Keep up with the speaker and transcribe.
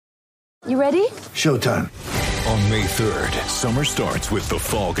You ready? Showtime. On May 3rd, summer starts with The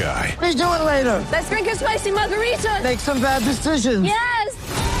Fall Guy. Let's do it later. Let's drink a spicy margarita. Make some bad decisions.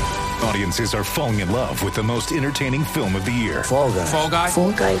 Yes! Audiences are falling in love with the most entertaining film of the year. Fall Guy. Fall Guy?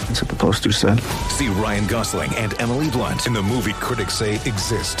 Fall Guy. That's what the poster said. See Ryan Gosling and Emily Blunt in the movie critics say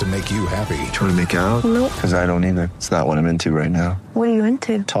exists to make you happy. Trying to make it out? Nope. Because I don't either. It's not what I'm into right now. What are you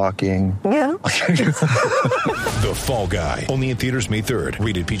into? Talking. Yeah. The Fall Guy. Only in theaters May 3rd.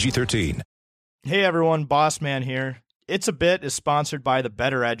 Rated PG-13. Hey everyone, Boss Man here. It's a Bit is sponsored by the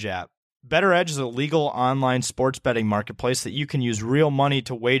Better Edge app. Better Edge is a legal online sports betting marketplace that you can use real money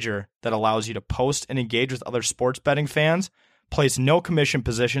to wager that allows you to post and engage with other sports betting fans, place no commission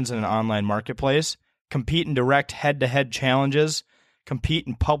positions in an online marketplace, compete in direct head-to-head challenges, compete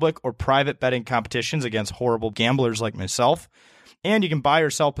in public or private betting competitions against horrible gamblers like myself, and you can buy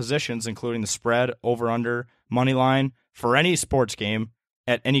or sell positions including the spread, over-under, money line for any sports game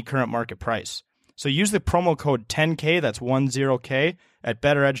at any current market price. So use the promo code 10K, that's 10K, at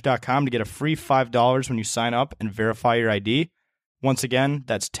betteredge.com to get a free $5 when you sign up and verify your ID. Once again,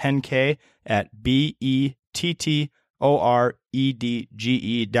 that's 10K at bettoredge.com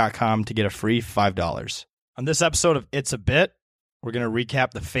to get a free $5. On this episode of It's a Bit, we're going to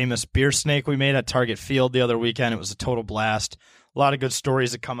recap the famous beer snake we made at Target Field the other weekend. It was a total blast. A lot of good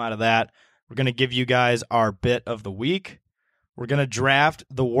stories that come out of that. We're going to give you guys our bit of the week. We're going to draft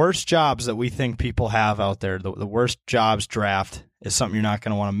the worst jobs that we think people have out there. The worst jobs draft is something you're not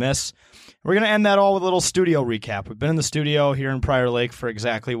going to want to miss. We're going to end that all with a little studio recap. We've been in the studio here in Prior Lake for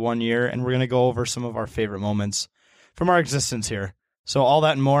exactly 1 year, and we're going to go over some of our favorite moments from our existence here. So all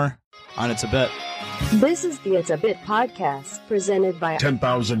that and more on It's a Bit. This is the It's a Bit podcast, presented by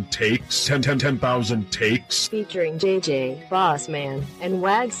 10,000 takes, 10,000 takes. featuring JJ, Bossman, and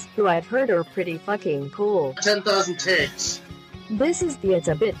Wags, who I've heard are pretty fucking cool. 10,000 takes. This is the It's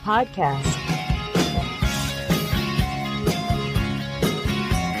a Bit podcast.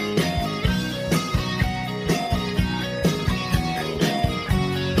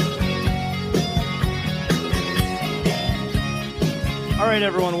 All right,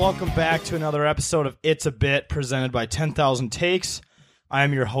 everyone, welcome back to another episode of It's a Bit, presented by 10,000 Takes. I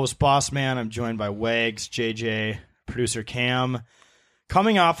am your host, Boss Man. I'm joined by Wags, JJ, producer Cam.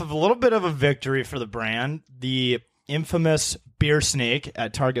 Coming off of a little bit of a victory for the brand, the infamous beer snake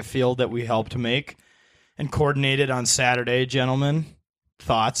at Target Field that we helped make and coordinated on Saturday. Gentlemen,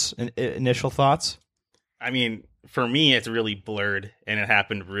 thoughts, initial thoughts? I mean, for me, it's really blurred, and it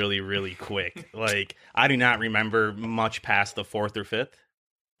happened really, really quick. Like, I do not remember much past the fourth or fifth.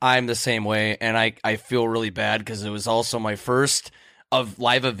 I'm the same way, and I feel really bad because it was also my first of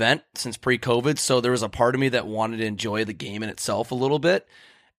live event since pre-COVID, so there was a part of me that wanted to enjoy the game in itself a little bit,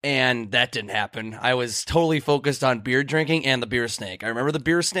 and that didn't happen. I was totally focused on beer drinking and the beer snake. I remember the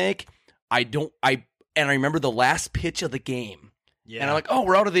beer snake. I remember the last pitch of the game. Yeah. And I'm like, oh,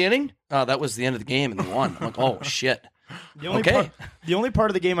 we're out of the inning? That was the end of the game, and they won. I'm like, oh, shit. The only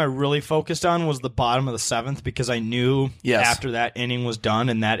part of the game I really focused on was the bottom of the seventh because I knew after that inning was done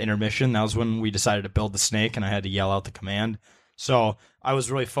and that intermission, that was when we decided to build the snake, and I had to yell out the command. So I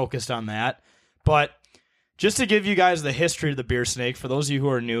was really focused on that. But just to give you guys the history of the beer snake, for those of you who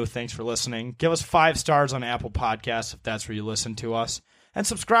are new, thanks for listening. Give us 5 stars on Apple Podcasts if that's where you listen to us. And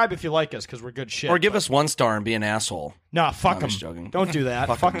subscribe if you like us, because we're good shit. Or give us 1 star and be an asshole. Nah, fuck them. Don't do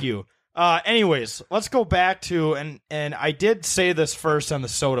that. Fuck you. Anyways, let's go back to, and I did say this first on the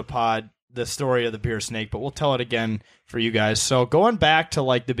Soda Pod, the story of the beer snake, but we'll tell it again for you guys. So going back to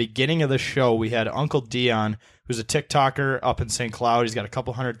like the beginning of the show, we had Uncle Dion, who's a TikToker up in St. Cloud. He's got a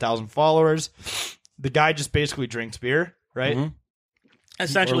couple 100,000 followers. The guy just basically drinks beer, right? Mm-hmm.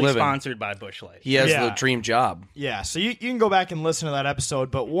 Essentially sponsored by Busch Light. He has the dream job. Yeah, so you can go back and listen to that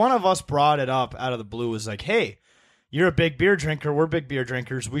episode, but one of us brought it up out of the blue, was like, hey, you're a big beer drinker, we're big beer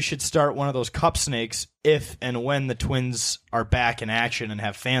drinkers, we should start one of those cup snakes if and when the Twins are back in action and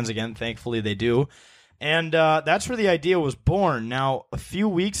have fans again. Thankfully they do. And that's where the idea was born. Now, a few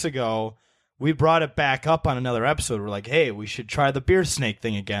weeks ago, we brought it back up on another episode. We're like, hey, we should try the beer snake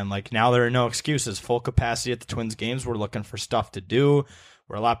thing again. Like, now there are no excuses. Full capacity at the Twins games. We're looking for stuff to do.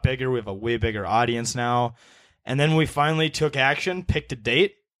 We're a lot bigger. We have a way bigger audience now. And then we finally took action, picked a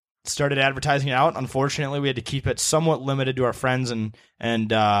date, started advertising it out. Unfortunately, we had to keep it somewhat limited to our friends and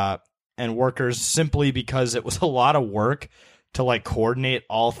workers, simply because it was a lot of work to like coordinate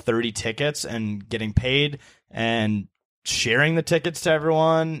all 30 tickets and getting paid and sharing the tickets to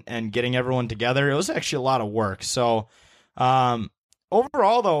everyone and getting everyone together. It was actually a lot of work. So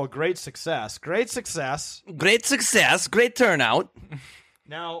overall, though, a great success. Great turnout.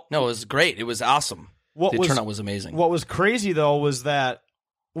 No, it was great. It was awesome. The turnout was amazing. What was crazy, though, was that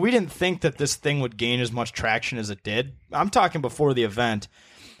we didn't think that this thing would gain as much traction as it did. I'm talking before the event.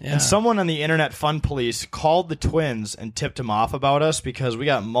 Yeah. And someone on the Internet Fun Police called the Twins and tipped them off about us because we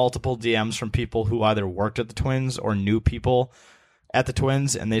got multiple DMs from people who either worked at the Twins or knew people at the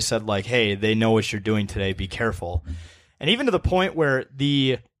Twins, and they said, like, hey, they know what you're doing today, be careful. And even to the point where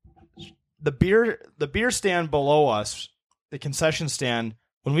the beer stand below us, the concession stand,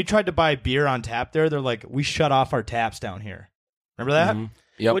 when we tried to buy beer on tap there, they're like, we shut off our taps down here. Remember that? Mm-hmm.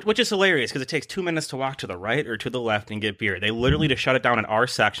 Yep. Which is hilarious because it takes 2 minutes to walk to the right or to the left and get beer. They literally just shut it down in our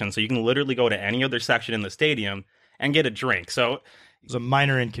section, so you can literally go to any other section in the stadium and get a drink. So it was a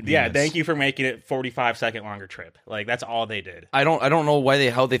minor inconvenience. Yeah, thank you for making it 45-second longer trip. Like, that's all they did. I don't know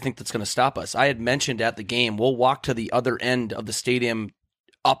how they think that's going to stop us. I had mentioned at the game, we'll walk to the other end of the stadium,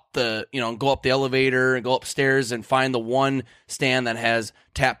 go up the elevator and go upstairs and find the one stand that has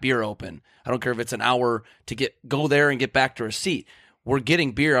tap beer open. I don't care if it's an hour to go there and get back to our seat. We're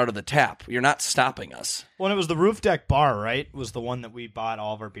getting beer out of the tap. You're not stopping us. Well, and it was the Roof Deck Bar, right? Was the one that we bought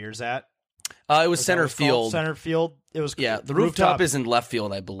all of our beers at? It was center field. Center field. It was the rooftop is in left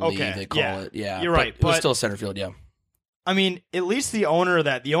field, I believe they call it. Yeah, you're right. But it was still center field. Yeah. I mean, at least the owner of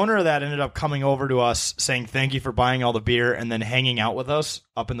that ended up coming over to us saying thank you for buying all the beer and then hanging out with us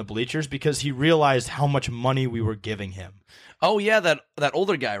up in the bleachers because he realized how much money we were giving him. Oh yeah, that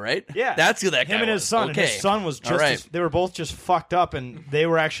older guy, right? Yeah, that's who that guy was. Him and his son. Okay. And his son was just they were both just fucked up, and they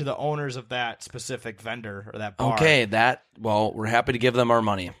were actually the owners of that specific vendor or that bar. Okay, we're happy to give them our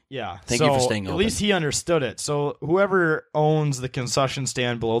money. Yeah, thank you for staying open. At least he understood it. So whoever owns the concession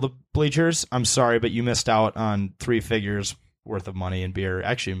stand below the bleachers, I'm sorry, but you missed out on 3 figures worth of money in beer.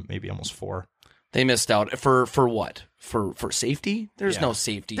 Actually, maybe almost 4. They missed out for what? For safety? There's no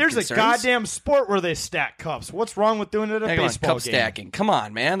safety. There's concerns. a goddamn sport where they stack cups. What's wrong with doing it at a baseball cup game? stacking. Come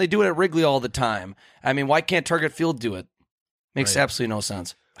on, man. They do it at Wrigley all the time. I mean, why can't Target Field do it? Makes absolutely no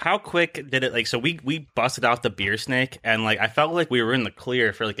sense. How quick did it, so we busted out the beer snake, and, I felt like we were in the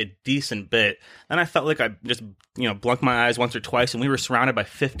clear for, a decent bit. Then I felt like I just, blinked my eyes once or twice, and we were surrounded by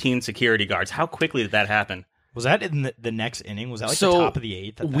 15 security guards. How quickly did that happen? Was that in the next inning? Was that, the top of the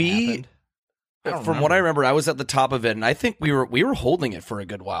 8th that happened? From what I remember, I was at the top of it, and I think we were holding it for a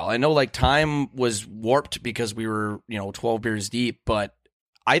good while. I know time was warped because we were 12 beers deep, but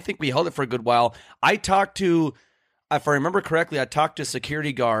I think we held it for a good while. I talked to, if I remember correctly, a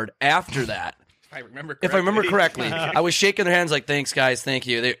security guard after that. If I remember correctly, I was shaking their hands like, "Thanks, guys, thank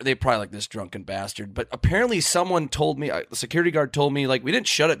you." They probably like this drunken bastard, but apparently someone told me, the security guard told me, we didn't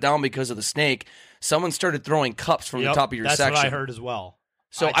shut it down because of the snake. Someone started throwing cups from the top of your section. That's what I heard as well.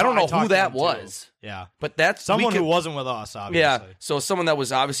 So I don't know who that was. Yeah. But that's someone who wasn't with us, obviously. Yeah. So someone that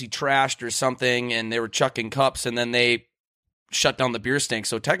was obviously trashed or something, and they were chucking cups, and then they shut down the beer snake.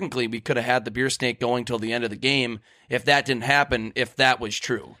 So technically, we could have had the beer snake going till the end of the game if that didn't happen, if that was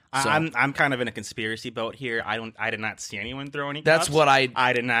true. So, I'm kind of in a conspiracy boat here. I did not see anyone throw any cups. That's what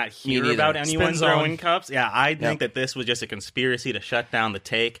I did not hear about anyone throwing cups. Yeah, I think that this was just a conspiracy to shut down the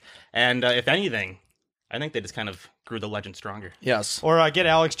take. And if anything, I think they just kind of grew the legend stronger. Yes. Or get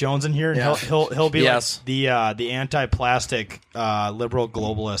Alex Jones in here, and he'll be yes. like the anti-plastic liberal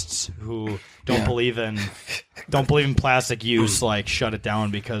globalists who don't believe in plastic use. Shut it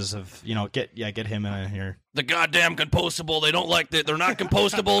down because of get him in here. The goddamn compostable. They don't like that. They're not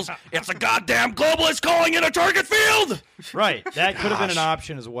compostables. It's a goddamn globalist calling in a Target Field. Right. That could have been an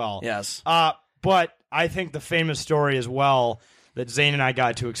option as well. Yes. But I think the famous story as well that Zane and I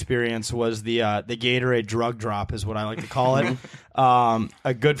got to experience was the Gatorade drug drop, is what I like to call it.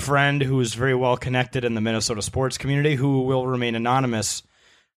 A good friend who is very well connected in the Minnesota sports community, who will remain anonymous,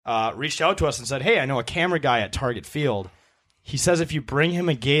 reached out to us and said, "Hey, I know a camera guy at Target Field. He says if you bring him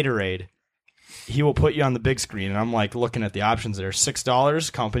a Gatorade, he will put you on the big screen." And I'm looking at the options there.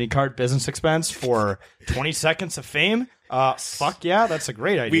 $6 company card business expense for 20 seconds of fame. Fuck yeah, that's a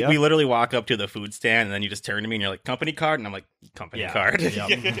great idea. We literally walk up to the food stand, and then you just turn to me and you're like, "Company card?" And I'm like, "Company card." Yeah,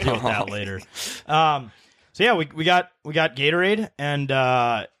 we'll deal with that later. So yeah, we got Gatorade,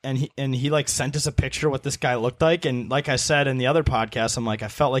 and he sent us a picture of what this guy looked like, and like I said in the other podcast, I'm like, I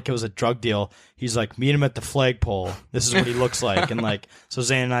felt like it was a drug deal. He's like, meet him at the flagpole. This is what he looks like, and so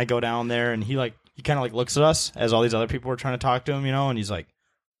Zane and I go down there, and he kind of looks at us as all these other people were trying to talk to him, and he's like,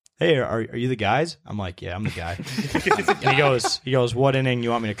 "Hey, are you the guys?" I'm like, "Yeah, I'm the guy." And he goes, "What inning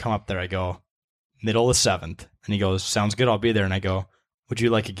you want me to come up there?" I go, "Middle of the 7th." And he goes, "Sounds good, I'll be there." And I go, would you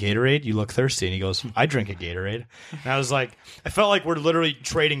like a Gatorade? You look thirsty. And he goes, I drink a Gatorade. And I was like, I felt like we're literally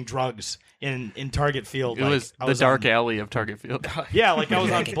trading drugs in Target Field. It was the dark alley of Target Field. Yeah, like I was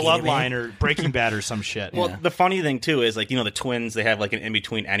on Bloodline or Breaking Bad or some shit. Well, the funny thing too is like, the Twins, they have like an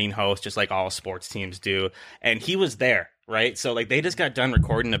in-between inning host, just like all sports teams do. And he was there, right? So like they just got done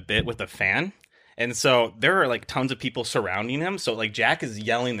recording a bit with a fan. And so there are like tons of people surrounding him. So like Jack is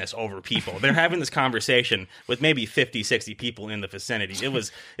yelling this over people. They're having this conversation with maybe 50, 60 people in the vicinity. It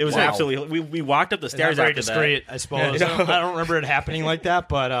was wow. Absolutely, we walked up the stairs very after discreet, that. I suppose. I don't remember it happening like that,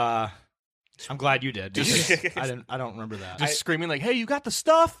 but I'm glad you did. I don't remember that. Just screaming like, "Hey, you got the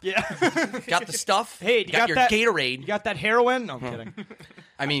stuff? Yeah, got the stuff. Hey, you got your that Gatorade? You got that heroin? No, I'm kidding.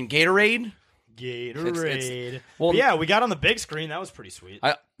 I mean, Gatorade. Well, yeah, we got on the big screen. That was pretty sweet.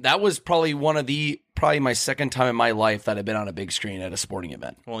 That was probably my second time in my life that I've been on a big screen at a sporting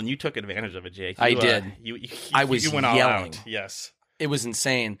event. Well, and you took advantage of it, Jake. I did. I was yelling. All out. Yes, it was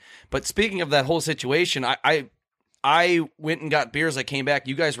insane. But speaking of that whole situation, I went and got beers. I came back.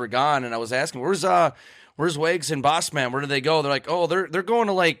 You guys were gone, and I was asking, where's Wags and Bossman? Where did they go? They're like, oh, they're going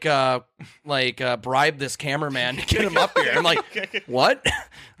to bribe this cameraman to get him up here. I'm like, what?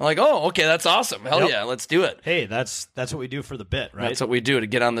 I'm like, oh, okay, that's awesome. Hell yeah, let's do it. Hey, that's what we do for the bit, right? That's what we do to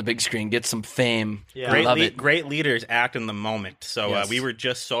get on the big screen, get some fame. Yeah. Great leaders act in the moment. So Yes. we were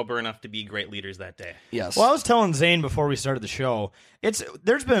just sober enough to be great leaders that day. Yes. Well, I was telling Zane before we started the show,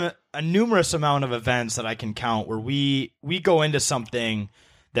 there's been a numerous amount of events that I can count where we go into something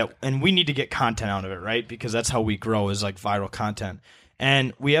and we need to get content out of it, right? Because that's how we grow, is like viral content.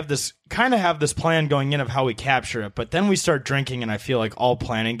 And we have this plan going in of how we capture it, but then we start drinking, and I feel like all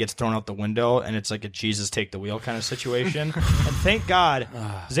planning gets thrown out the window, and it's like a Jesus take the wheel kind of situation. And thank God,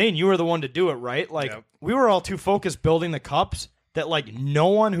 Zane, you were the one to do it, right? Like we were all too focused building the cups that like no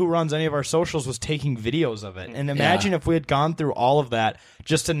one who runs any of our socials was taking videos of it. And imagine if we had gone through all of that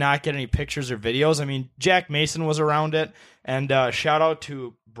just to not get any pictures or videos. I mean, Jack Mason was around it, and shout out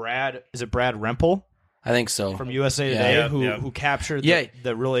to Brad. Is it Brad Rempel? I think so. From USA Today, who captured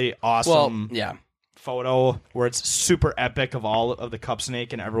the really awesome photo where it's super epic of all of the cup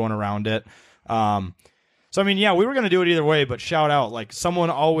snake and everyone around it. So, I mean, we were going to do it either way, but shout out. Like, someone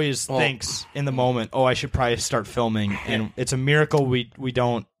always thinks in the moment, oh, I should probably start filming. And it's a miracle we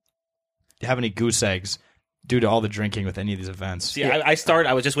don't have any goose eggs due to all the drinking with any of these events. See, I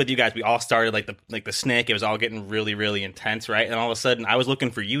was just with you guys. We all started like the snake. It was all getting really, really intense, right? And all of a sudden, I was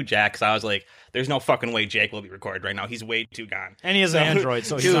looking for you, Jack, because I was like, there's no fucking way Jake will be recorded right now. He's way too gone. And he has an Android,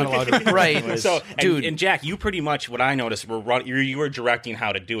 so he's not allowed to record. Right. So, and Jack, you pretty much, what I noticed, you were directing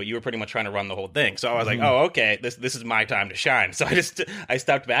how to do it. You were pretty much trying to run the whole thing. So I was like, oh, okay, this is my time to shine. So I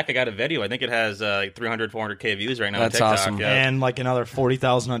stepped back. I got a video. I think it has 300, 400K views right now. That's on TikTok. awesome. Yeah. And like another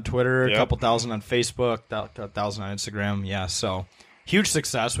 40,000 on Twitter, a couple thousand on Facebook, 1,000 on Instagram. Yeah, so huge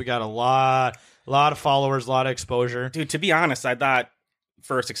success. We got a lot of followers, a lot of exposure. Dude, to be honest, I thought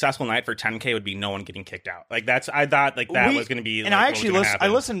for a successful night for 10K would be no one getting kicked out. I thought that was going to be. And I actually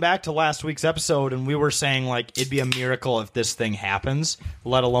listened back to last week's episode, and we were saying like it'd be a miracle if this thing happens,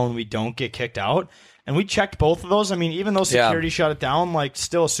 let alone we don't get kicked out. And we checked both of those. I mean, even though security shut it down, like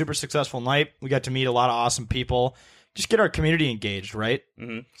still a super successful night. We got to meet a lot of awesome people. Just get our community engaged, right?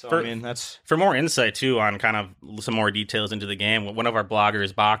 Mm-hmm. So, I mean, that's for more insight too on kind of some more details into the game. One of our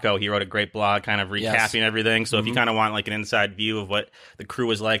bloggers, Baco, he wrote a great blog, kind of recapping everything. So if you kind of want like an inside view of what the crew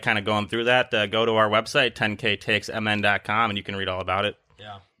was like, kind of going through that, go to our website 10ktakesmn.com and you can read all about it.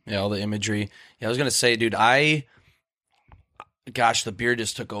 Yeah, all the imagery. Yeah, I was gonna say, dude, gosh, the beer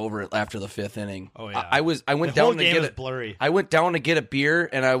just took over after the fifth inning. Oh yeah, I went the down whole to game get was it. blurry. I went down to get a beer,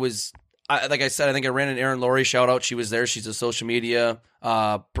 and like I said, I think I ran into Erin Laurie. Shout out, she was there. She's a social media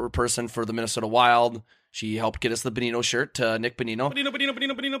person for the Minnesota Wild. She helped get us the Bonino shirt to Nick Bonino.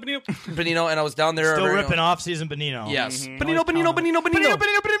 Bonino, and I was down there. Still ripping off season Bonino. Yes. Mm-hmm. Bonino.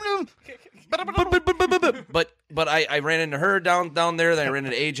 But I ran into her down there. Then I ran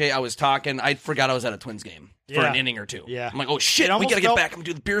into AJ. I was talking. I forgot I was at a Twins game for an inning or two. Yeah. I'm like, oh shit, we got to get back and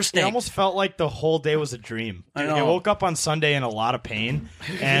do the beer snake. It almost felt like the whole day was a dream. I know. I woke up on Sunday in a lot of pain.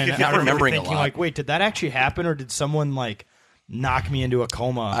 And Not remembering thinking, a lot. like, wait, did that actually happen, or did someone like knock me into a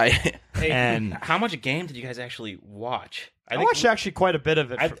coma? And how much game did you guys actually watch? I watched actually quite a bit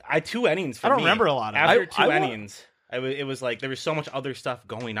of it. I 2 innings. I don't remember a lot of it. After 2 innings. It was like there was so much other stuff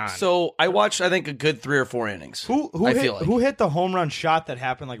going on. So I watched, I think, a good 3 or 4 innings. Who hit the home run shot that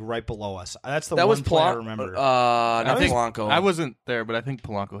happened like right below us? That's the that one was play I remember. Not Polanco. I wasn't there, but I think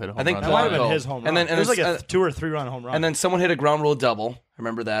Polanco hit a home run. I think that might have been Polanco. his home run. And then it was like a 2 or 3 run home run. And then someone hit a ground rule double,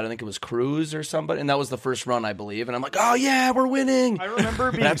 remember that. I think it was Cruz or somebody, and that was the first run, I believe. And I'm like, oh yeah, we're winning. I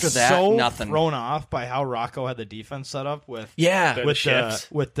remember being after that, so nothing. thrown off by how Rocco had the defense set up with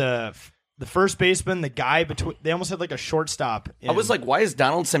the first baseman, the guy between. They almost had like a shortstop. I was like, why is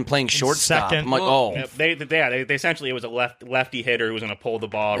Donaldson playing shortstop? second. I'm like, They essentially, it was a lefty hitter who was going to pull the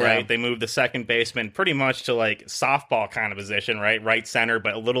ball, Yeah. right? They moved the second baseman pretty much to like softball kind of position, right center,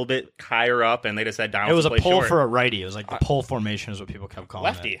 but a little bit higher up, and they just had Donaldson it was a play pull short. for a righty. It was like the pull formation is what people kept calling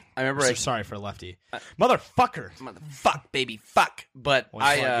Lefty. it. I remember. Sorry for a lefty, motherfucker. Fuck, baby, fuck. But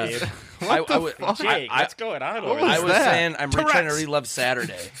I Jake, what's going on over I there? was saying I'm Tourette's. trying to relive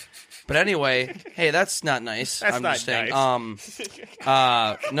Saturday. But anyway, hey, that's not nice. That's I'm not just saying.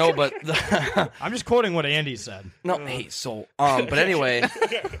 nice. No, but I'm just quoting what Andy said. no. Hey, so but anyway,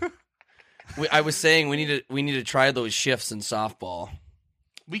 I was saying we need to try those shifts in softball.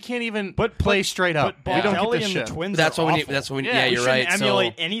 We can't even But play straight up. But We don't Baldelli get the and shift. the Twins. That's are what we need. awful. That's what we need. Yeah, Yeah, we you're shouldn't right.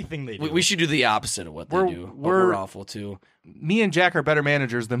 emulate So anything they do. we should do the opposite of what they We're- do. But we're- we're awful too. Me and Jack are better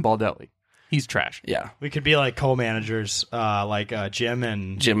managers than Baldelli. He's trash. Yeah, We could be like co-managers, like Jim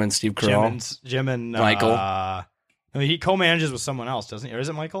and Steve Carell. Jim and Michael. no, he co-manages with someone else, doesn't he? Or is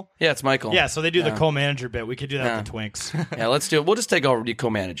it Michael? Yeah, it's Michael. Yeah, so they do the Yeah. co-manager bit. We could do that Yeah. with the Twinks. Yeah, let's do it. We'll just take over. Do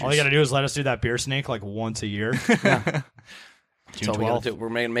co-managers. All you got to do is let us do that beer snake like once a year. That's June all we gotta 12th. do. We're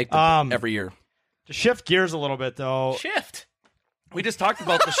gonna make them every year. To shift gears a little bit, though. Shift. We just talked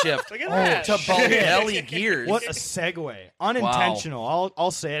about the shift. Look at that. To Baldelli gears. What a segue. Unintentional.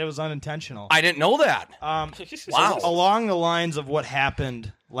 I'll say it. It was unintentional. I didn't know that. Wow. Wow. Along the lines of what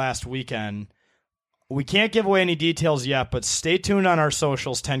happened last weekend, we can't give away any details yet, but stay tuned on our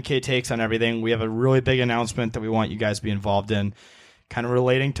socials, 10K takes on everything. We have a really big announcement that we want you guys to be involved in, kind of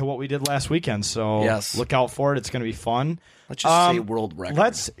relating to what we did last weekend. So Yes. look out for it. It's going to be fun. Let's just say world record.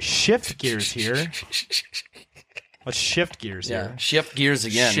 Let's shift gears here. Let's shift gears Yeah, here. shift gears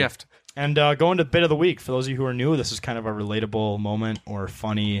again. Shift. And go into bit of the week. For those of you who are new, this is kind of a relatable moment or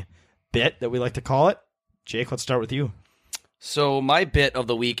funny bit that we like to call it. Jake, let's start with you. So my bit of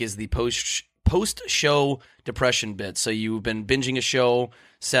the week is the post show depression bit. So you've been binging a show,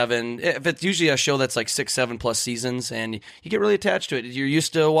 7. If it's usually a show that's like 6, 7+ seasons, and you get really attached to it. You're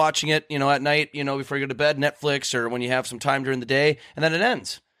used to watching it, at night, before you go to bed, Netflix, or when you have some time during the day, and then it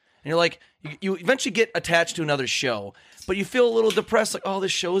ends. And you're like, you eventually get attached to another show, but you feel a little depressed, like, oh,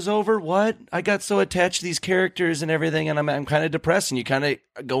 this show's over? What? I got so attached to these characters and everything, and I'm kind of depressed, and you kind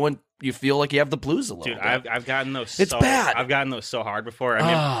of go and you feel like you have the blues a little Dude, bit. I've gotten those. It's bad. I've gotten those so hard before.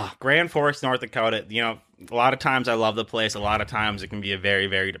 I mean, Grand Forks, North Dakota. A lot of times I love the place. A lot of times it can be a very,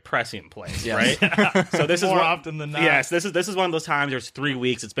 very depressing place, Yes. right? So this is More one, often than not. Yes, this is one of those times. There's 3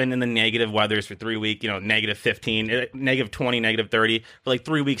 weeks. It's been in the negative weathers for 3 weeks. Negative 15, negative 20, negative 30 for like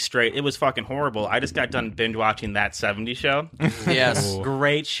 3 weeks straight. It was fucking horrible. I just got done binge watching That 70 Show. Yes.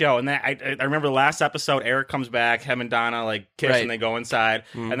 Great show. And that I remember the last episode. Eric comes back. Him and Donna like kiss Right. and they go inside.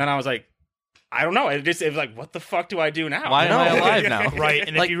 And then I was like, I don't know. It was like, what the fuck do I do now? Why am I alive now? Right,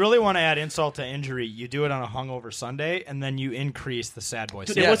 and Like- if you really want to add insult to injury, you do it on a hungover Sunday, and then you increase the Sad Boy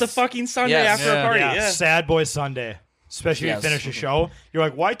Dude, Sunday. it was a Yes. fucking Sunday Yes. after a party. Yeah, Yeah. Sad Boy Sunday. Especially if Yes. you finish a show. You're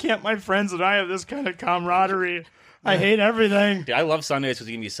like, why can't my friends and I have this kind of camaraderie? I hate everything. Dude, I love Sundays because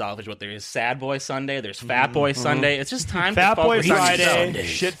you can be selfish. What there is Sad Boy Sunday, there's Fat Boy Sunday. It's just time Fat to Boy focus on Friday, Sundays.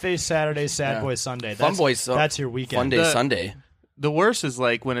 Shit Face Saturday, Sad Yeah. Boy Sunday. Fun That's, Boy Sun- That's your weekend. Fun Day Sunday. The worst is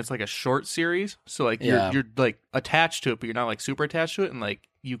like when it's like a short series. So like Yeah. you're like attached to it, but you're not like super attached to it, and like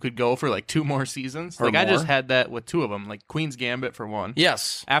you could go for like 2 more seasons. Or Like I just more. had that with 2 of them, like Queen's Gambit for 1.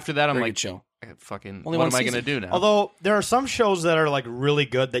 Yes. After that, I'm Very like, good show. fucking, Only what one am I season. gonna do now? Although there are some shows that are like really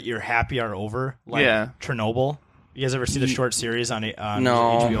good that you're happy are over. Like Yeah. Chernobyl. You guys ever see the short series on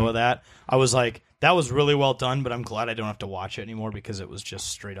No. HBO of that? I was like, that was really well done, but I'm glad I don't have to watch it anymore because it was just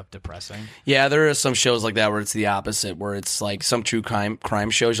straight up depressing. Yeah, there are some shows like that where it's the opposite, where it's like some true crime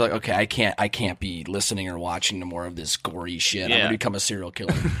shows. You're like, okay, I can't be listening or watching to more of this gory shit. I'm Yeah. gonna become a serial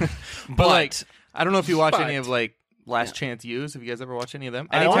killer. but like, I don't know if you watch but- any of like Last Chance U's. Have you guys ever watched any of them?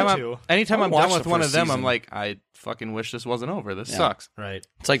 I Anytime want I'm, to. anytime I I'm watched done with the one of first them, I'm season. like, I fucking wish this wasn't over. This Yeah. sucks. Right.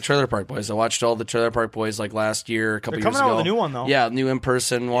 It's like Trailer Park Boys. I watched all the Trailer Park Boys like last year, a couple They're years coming ago. out with a new one, though. Yeah, new in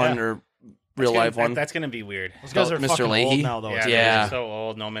person one Yeah. or real life one. That's gonna be weird. Those guys are Mr. fucking Leahy? old now, though. Yeah, Yeah. they're so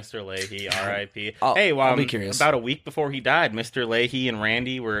old. No Mr. Leahy, R.I.P. I'll be curious. About a week before he died, Mr. Leahy and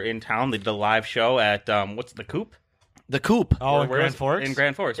Randy were in town. They did a live show at what's the Coop? The Coop. Oh, in Where Grand is- Forks? in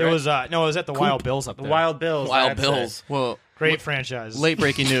Grand Forks, It right? was, no, it was at the Wild Bills up The there. Wild Bills. Wild that's Bills. it. Well, Great franchise. late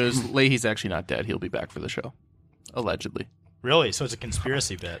breaking news: Leahy's actually not dead. He'll be back for the show, allegedly. Really? So it's a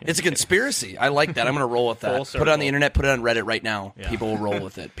conspiracy bit. It's a conspiracy. I like that. I'm going to roll with that. Full Put it on the circle. internet. Put it on Reddit right now. Yeah. People will roll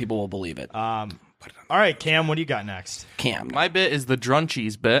with it. People will believe it. All right, Cam, what do you got next? Cam. My bit is the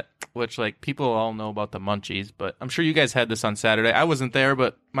drunchies bit, which like people all know about the munchies, but I'm sure you guys had this on Saturday. I wasn't there,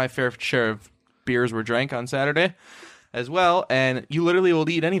 but my fair share of beers were drank on Saturday as well, and you literally will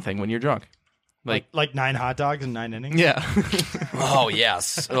eat anything when you're drunk. Like 9 hot dogs in 9 innings? Yeah. Oh,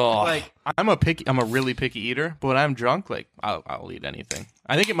 yes. Oh. Like I'm a really picky eater, but when I'm drunk, like I'll eat anything.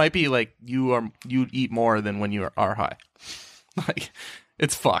 I think it might be like you eat more than when you are high. Like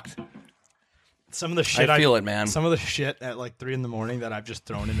it's fucked. Some of the shit I feel it, man. Some of the shit at like 3 a.m. that I've just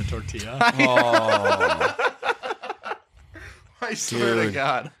thrown in a tortilla. Oh. I swear to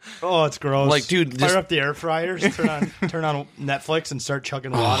God. Oh, it's gross. Like, dude, fire up the air fryers, turn on Netflix, and start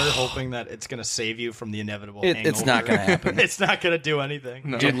chugging water, hoping that it's gonna save you from the inevitable hangover. It's not gonna happen. It's not gonna do anything.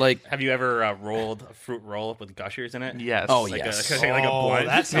 No. Dude, like, Have you ever rolled a fruit roll with gushers in it? Yes. Oh, Like yes. like a blunt.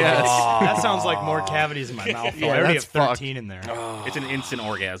 that sounds, Yes. that sounds like more cavities in my mouth. Though. Yeah, I already that's have 13 in there. It's an instant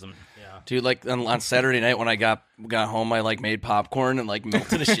orgasm. dude, like on Saturday night when I got home, I like made popcorn and like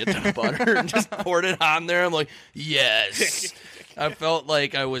melted a shit ton of butter and just poured it on there. I'm like, yes. I felt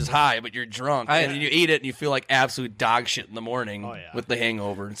like I was high, but you're drunk, and you eat it, and you feel like absolute dog shit in the morning with the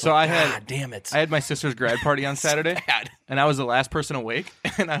hangover. It's So like, I had, God damn it! I had my sister's grad party on Saturday, and I was the last person awake,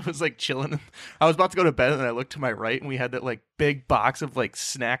 and I was like chilling. I was about to go to bed, and I looked to my right, and we had that like big box of like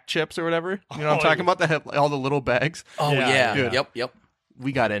snack chips or whatever. You know what I'm talking about? That have all the little bags. Oh yeah, dude. Yep.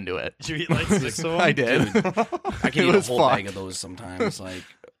 We got into it. Did you eat like 6 of them? I did. I can It eat a was whole fucked. bag of those sometimes, like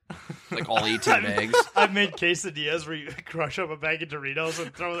all 18 bags. I've made quesadillas where you crush up a bag of Doritos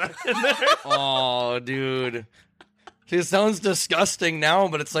and throw that in there. Oh, dude. See, it sounds disgusting now,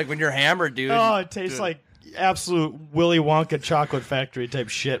 but it's like when you're hammered, dude. Oh, it tastes like absolute Willy Wonka chocolate factory type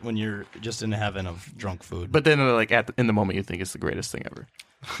shit when you're just in heaven of drunk food. But then, like in the moment, you think it's the greatest thing ever.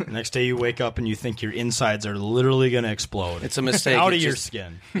 Next day you wake up and you think your insides are literally going to explode. It's a mistake. Out It's of your just-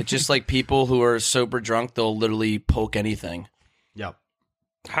 skin. It's just like people who are sober drunk, they'll literally poke anything. Yep.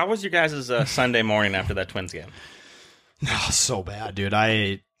 How was your guys' Sunday morning after that Twins game? Oh, so bad, dude.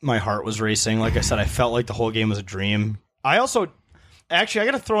 My heart was racing. Like I said, I felt like the whole game was a dream. I also, actually, I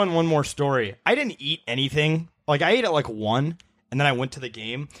got to throw in one more story. I didn't eat anything. Like, I ate at like 1, and then I went to the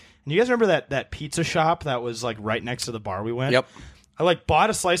game. And you guys remember that pizza shop that was like right next to the bar we went? Yep. I like bought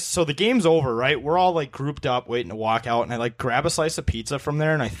a slice. So the game's over, right? We're all like grouped up waiting to walk out. And I like grab a slice of pizza from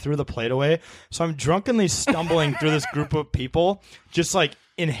there and I threw the plate away. So I'm drunkenly stumbling through this group of people, just like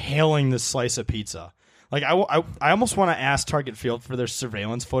inhaling this slice of pizza. Like I almost want to ask Target Field for their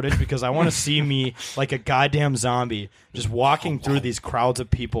surveillance footage because I want to see me like a goddamn zombie just walking through these crowds of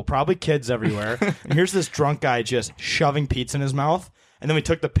people, probably kids everywhere. And here's this drunk guy just shoving pizza in his mouth. And then we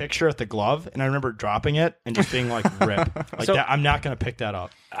took the picture at the Glove, and I remember dropping it and just being like, rip. Like So- that, I'm not going to pick that up.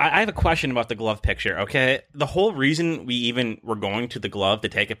 I have a question about the Glove picture, okay? The whole reason we even were going to the Glove to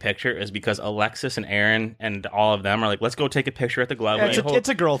take a picture is because Alexis and Aaron and all of them are like, let's go take a picture at the Glove. Yeah, And it's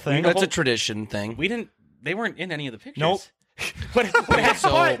a girl thing. That's a tradition thing. They weren't in any of the pictures. Nope.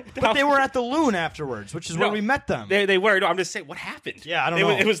 But they were at the Loon afterwards, which is where No, we met them. They were. No, I'm just saying, what happened? Yeah, I don't know.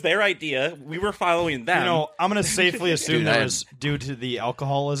 It was their idea. We were following them. You know, I'm going to safely assume Dude, there was, due to the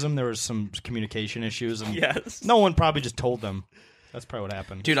alcoholism, there was some communication issues. And Yes. no one probably just told them. That's probably what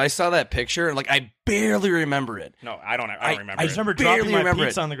happened. Dude, I saw that picture and like I barely remember it. No, I don't remember. I just remember barely dropping my remember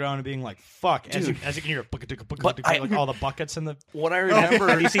pizza it. on the ground and being like, fuck. As you can hear, like all the buckets in the... What I remember.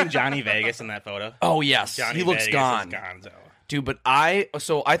 Have you seen Johnny Vegas in that photo? Oh yes, Johnny he looks Vegas gone. is gonzo. Dude, but I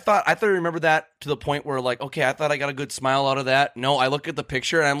thought I remember that to the point where like, okay, I thought I got a good smile out of that. No, I look at the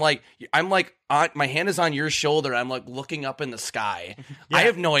picture and I'm like my hand is on your shoulder. I'm like looking up in the sky. I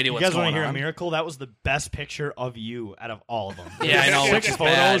have no idea what's You guys going want to hear on. a miracle? That was the best picture of you out of all of them. Yeah, I know, which 6 is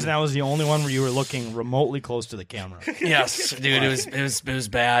photos, bad. and that was the only one where you were looking remotely close to the camera. Yes, dude, it was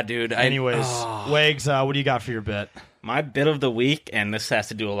bad, dude. Anyways, Wags, what do you got for your bit? My bit of the week, and this has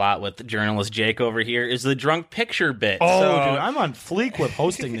to do a lot with journalist Jake over here, is the drunk picture bit. Oh, So- dude, I'm on fleek with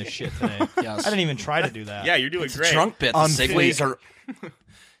hosting this shit today. Yes. I didn't even try to do that. yeah, you're doing It's a great. drunk bit. The On segues fleek. are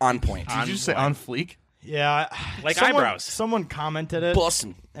on point. Did you say on fleek? Yeah. Like eyebrows. Someone commented it,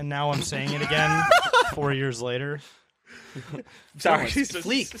 Bussin'. and now I'm saying it again 4 years later. Sorry.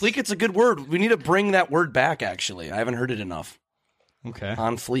 Fleek. Fleek, it's a good word. We need to bring that word back, actually. I haven't heard it enough. Okay.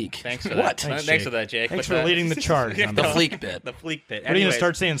 On fleek. Thanks for What? that. Thanks, Thanks Jake. for that, Jake. Thanks But, for leading the charge. on The that. fleek bit. The fleek bit. What are you going Anyways, to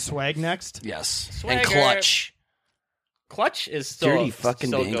start saying swag next? Yes. Swagger. And clutch. Clutch is still Dirty fucking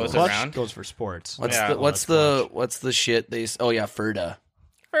still dangle. goes Clutch around. goes for sports. What's Yeah, the what's the shit they? Oh yeah, Ferda.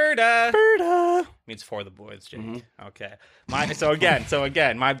 Ferda. Ferda. Means for the boys, Jake. Okay. So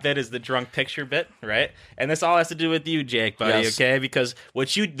again, my bit is the drunk picture bit, right? And this all has to do with you, Jake, buddy. Yes. Okay, because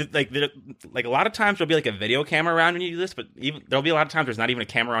what you like a lot of times there'll be like a video camera around when you do this, but there'll be a lot of times there's not even a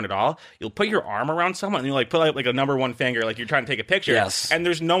camera around at all. You'll put your arm around someone and you like put like a number one finger, like you're trying to take a picture. Yes. And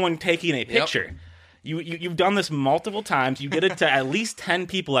there's no one taking a picture. You've done this multiple times. You did it to at least 10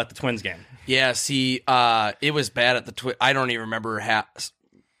 people at the Twins game. Yeah, see, it was bad at the I don't even remember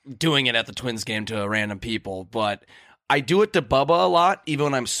doing it at the Twins game to random people, but I do it to Bubba a lot, even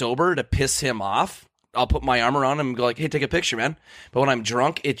when I'm sober, to piss him off. I'll put my arm around him and go like, hey, take a picture, man. But when I'm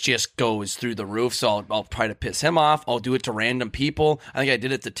drunk, it just goes through the roof, so I'll try to piss him off. I'll do it to random people. I think I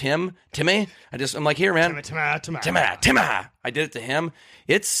did it to Timmy. I'm like, here, man. Timmy. I did it to him.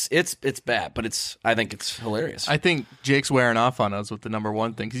 It's bad, but I think it's hilarious. I think Jake's wearing off on us with the number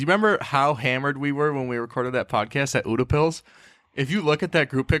one thing. Because you remember how hammered we were when we recorded that podcast at Uda Pills? If you look at that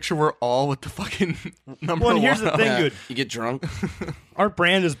group picture, we're all with the fucking number one. Well, and here's the thing, dude. You get drunk. Our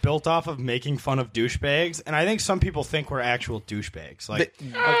brand is built off of making fun of douchebags, and I think some people think we're actual douchebags.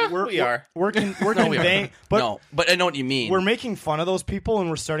 We are. We're conveying, but I know what you mean. We're making fun of those people, and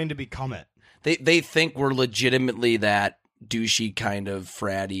we're starting to become it. They think we're legitimately that douchey kind of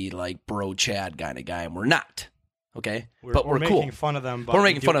fratty, like bro Chad kind of guy, and we're not. Okay, but we're cool. Making fun of them. But we're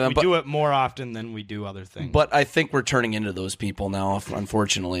making fun of them. We do it more often than we do other things. But I think we're turning into those people now.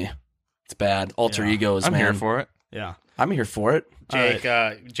 Unfortunately, it's bad. Alter egos, I'm man. here for it. Yeah, I'm here for it. Jake,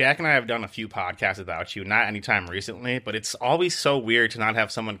 Jack and I have done a few podcasts without you, not anytime recently, but it's always so weird to not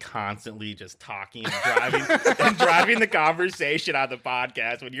have someone constantly just talking and driving the conversation on the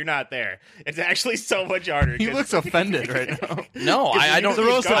podcast when you're not there. It's actually so much harder. He looks offended right now. No, I don't.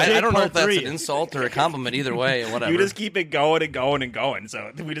 I don't know if that's 3. an insult or a compliment. Either way, or whatever. You just keep it going and going and going.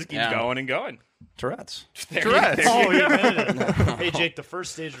 So we just keep going and going. Tourette's. Tourette's. Oh, he admitted it. Hey, Jake, the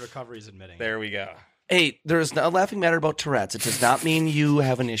first stage of recovery is admitting. There we go. Hey, there's no laughing matter about Tourette's. It does not mean you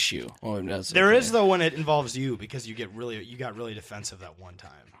have an issue. Oh, there is though when it involves you because you got really defensive that one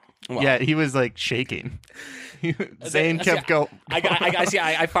time. Well, yeah, he was like shaking. Zane kept going.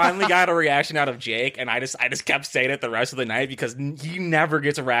 I finally got a reaction out of Jake, and I just kept saying it the rest of the night because he never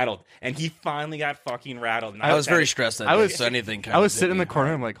gets rattled, and he finally got fucking rattled. And I was very stressed that I was anything. I was sitting in the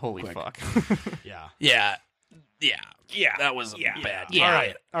corner. I'm like, holy fuck. Yeah. Yeah, that was bad.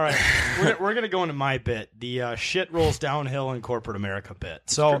 Yeah. All right. We're gonna go into my bit, the shit rolls downhill in corporate America bit.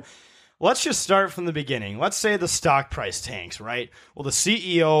 So let's just start from the beginning. Let's say the stock price tanks, right? Well, the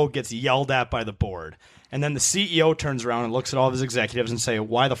CEO gets yelled at by the board, and then the CEO turns around and looks at all of his executives and say,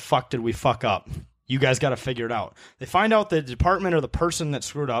 "Why the fuck did we fuck up? You guys got to figure it out." They find out the department or the person that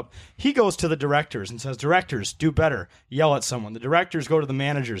screwed up. He goes to the directors and says, "Directors, do better. Yell at someone." The directors go to the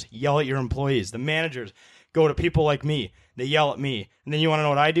managers, yell at your employees. The managers go to people like me. They yell at me. And then you want to know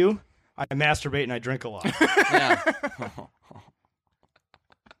what I do? I masturbate and I drink a lot. Yeah.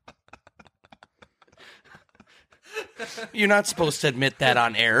 You're not supposed to admit that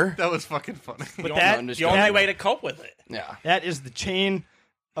on air. That was fucking funny. But the only way to cope with it. Yeah. That is the chain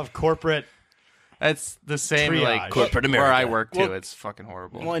of corporate. That's the same Triage. like Corporate where America. I work too. Well, it's fucking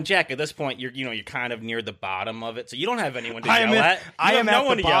horrible. Well, and Jack, at this point, you're kind of near the bottom of it, so you don't have anyone to I yell at. am have no at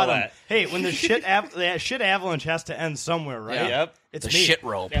one the to yell bottom. at. Hey, when the shit avalanche has to end somewhere, right? Yeah. Yep. It's The me. shit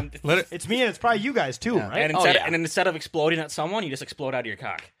rope. And, It's me, and it's probably you guys too, right? and Oh, instead, yeah. and instead of exploding at someone, you just explode out of your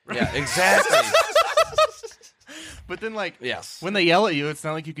cock. Yeah, exactly. But then, like, Yes. when they yell at you, it's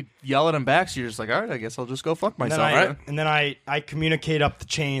not like you could yell at them back. So you're just like, all right, I guess I'll just go fuck And then myself. Right? and then I communicate up the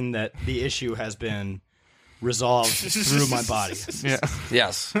chain that the issue has been resolved through my body. Yeah.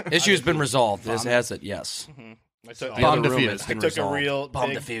 Yes. Issue's been resolved. Has it? Yes. I took, The Bomb other room diffused. has I been took a resolved. real Bomb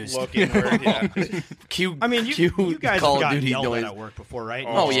big diffused. look inward. Yeah. Cue, I mean, you cue guys Call have of gotten Duty yelled noise. at work before, right?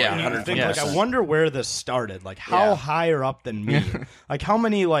 Oh, yeah, And you think, 100%. like, I wonder where this started. Like, how Yeah. higher up than me? Like, how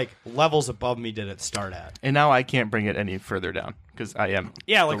many like levels above me did it start at? And now I can't bring it any further down because I am.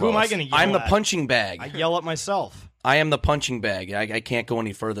 Yeah, like the who am I lowest. going to yell I'm the at? punching bag. I yell at myself. I am the punching bag. I can't go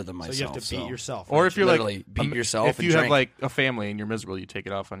any further than So myself. you have to beat yourself. Or right? if you're Literally like beat yourself if and you have drink. like a family and you're miserable, you take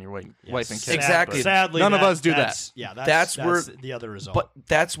it off on your wife and kids. Exactly. Sadly, None of us do that's- that. Yeah, That's where- the other result. But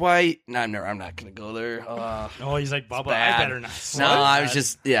that's why. No, I'm not going to go there. oh, he's like, Bubba, bad. I better not. No, I was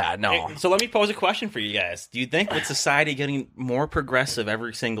just. Yeah, no. Hey, so let me pose a question for you guys. Do you think with society getting more progressive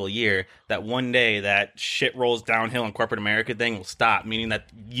every single year, that one day that shit rolls downhill in corporate America thing will stop, meaning that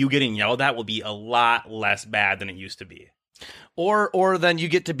you getting yelled at will be a lot less bad than it used to be? Or then you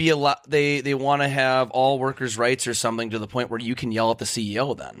get to be a lot. They want to have all workers' rights or something to the point where you can yell at the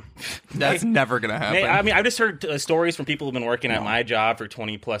CEO. Then That's never gonna happen. Hey, I mean, I've just heard stories from people who've been working at my job for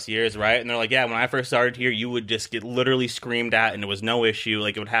 20 plus years, right? And they're like, yeah, when I first started here, you would just get literally screamed at and it was no issue.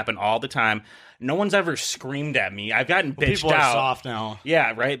 Like, it would happen all the time. no one's ever screamed at me. I've gotten bitched People are out. soft now.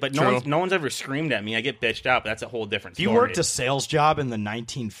 Yeah, right. But True. no one's ever screamed at me. I get bitched out. But that's a whole different If story. you worked a sales job in the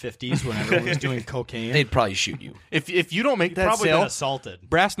 1950s when everyone was doing cocaine, They'd probably shoot you. If you don't make that probably been sale, assaulted.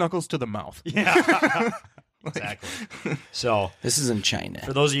 brass knuckles to the mouth. Yeah, exactly. So, This is in China.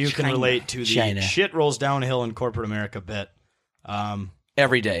 for those of you who can relate to the China. shit rolls downhill in corporate America bit,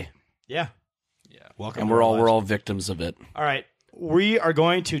 Every day. yeah. Welcome. And to we're our all lives. victims of it. All right. We are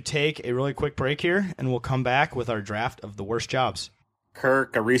going to take a really quick break here, and we'll come back with our draft of the worst jobs.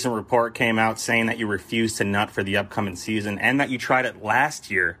 Kirk, a recent report came out saying that you refused to nut for the upcoming season and that you tried it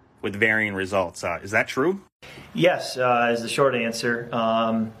last year with varying results. Is that true? Yes, is the short answer.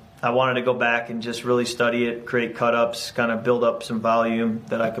 I wanted to go back and just really study it, create cut-ups, kind of build up some volume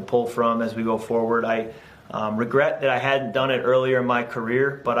that I could pull from as we go forward. I regret that I hadn't done it earlier in my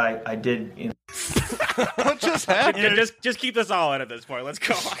career, but I did. What just happened? Just keep this all in at this point. Let's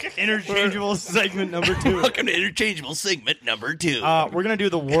go. Interchangeable segment number 2. Welcome to interchangeable segment number 2. We're going to do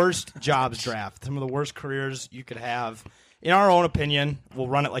the worst jobs draft. Some of the worst careers you could have. In our own opinion, we'll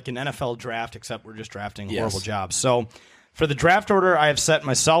run it like an NFL draft, except we're just drafting horrible jobs. So for the draft order, I have set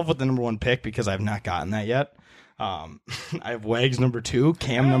myself with the number 1 pick because I have not gotten that yet. I have Wags number 2,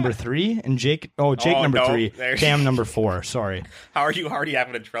 Cam number 3, and Jake number 3, Cam number 4. Sorry. How are you already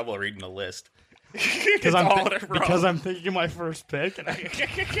having trouble reading the list? Because I'm thinking of my first pick. And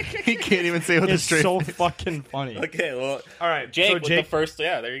He can't even say what the it's straight. so fucking funny. Okay, well, All right, Jake so with the first.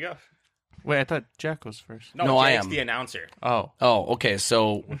 Yeah, there you go. Wait, I thought Jack was first. No, I Jake's am. the announcer Oh, okay.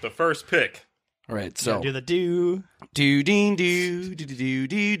 So, with the first pick. all right. So, do the do. do.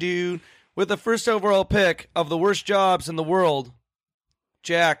 With the first overall pick of the worst jobs in the world,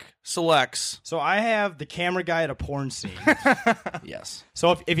 Jack selects. So I have the camera guy at a porn scene. Yes.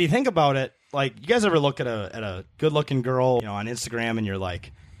 So if you think about it, like, you guys ever look at a good looking girl, on Instagram, and you're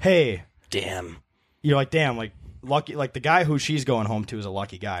like, hey, Damn. you're like, damn, like lucky, like the guy who she's going home to is a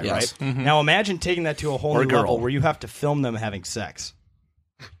lucky guy, Yes. right? Now imagine taking that to a whole Or new girl. level where you have to film them having sex.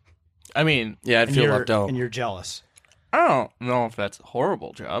 I mean, Yeah, I'd And feel you're, left out. and you're jealous. I don't know if that's a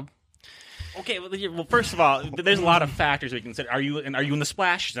horrible job. Okay, well, first of all, there's a lot of factors we consider. Are you in the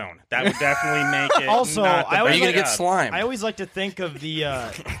splash zone? That would definitely make it. Also, not the I always Are you going to best get job. slimed? I always like to think of the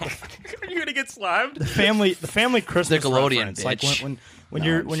Are you gonna get slimed? family Christmas Nickelodeon, reference. Like bitch. when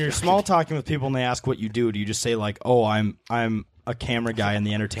you're small talking with people and they ask what you do you just say like, oh, I'm a camera guy in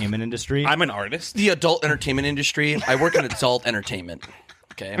the entertainment industry? I'm an artist. The adult entertainment industry. I work in adult entertainment.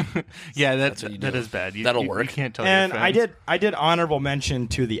 Okay. Yeah, what you that do. is bad. That'll You work. can't tell. And your I friends. did honorable mention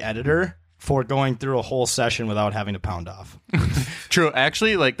to the editor for going through a whole session without having to pound off. True.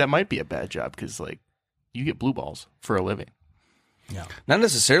 Actually, like that might be a bad job because like you get blue balls for a living. Not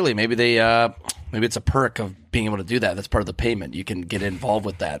necessarily. Maybe maybe it's a perk of being able to do that. That's part of the payment. You can get involved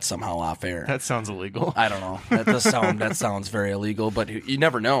with that somehow off air. That sounds illegal. I don't know. That sounds very illegal, but you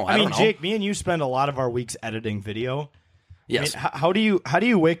never know. I mean, don't know. Jake, me and you spend a lot of our weeks editing video. Yes. I mean, how do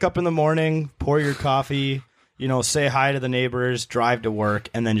you wake up in the morning, pour your coffee, say hi to the neighbors, drive to work,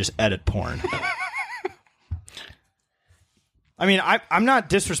 and then just edit porn? I mean, I'm not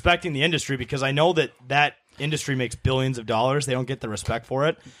disrespecting the industry because I know that industry makes billions of dollars. They don't get the respect for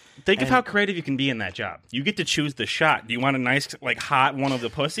it. Think of how creative you can be in that job. You get to choose the shot. Do you want a nice, like, hot one of the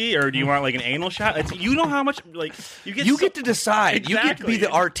pussy, or do you want like an anal shot? You know how much like you get to decide. You get to be Exactly.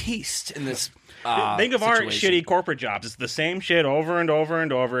 the artiste in this. Think of our situation. shitty corporate jobs. It's the same shit over and over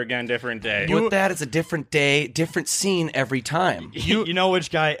and over again, different day. With that, it's a different day, different scene every time. You know which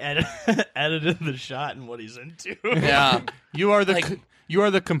guy edited the shot and what he's into. Yeah. You are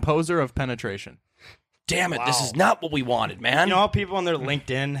the composer of penetration. Damn it! This is not what we wanted, man. You know how people on their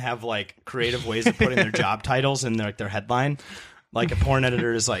LinkedIn have like creative ways of putting their job titles in their headline? Like a porn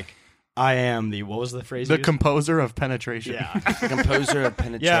editor is like, I am the, what was the phrase? The you used? composer of penetration. Yeah. Composer of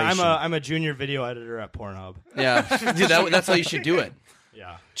penetration. Yeah, I'm a junior video editor at Pornhub. Yeah, dude, that's how you should do it.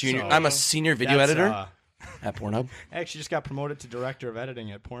 Yeah. Junior. So, I'm a senior video that's, editor at Pornhub. I actually just got promoted to director of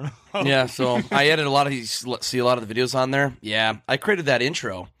editing at Pornhub. Yeah, so I edit a lot of these. See a lot of the videos on there. Yeah, I created that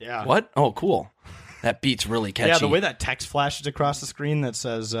intro. Yeah. What? Oh, cool. That beat's really catchy. Yeah, the way that text flashes across the screen that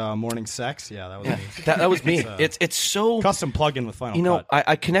says morning sex. Yeah, that was me. that was me. It's so Custom plugin with Final You know, Cut.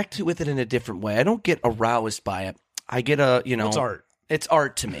 I connect with it in a different way. I don't get aroused by it. I get It's art. It's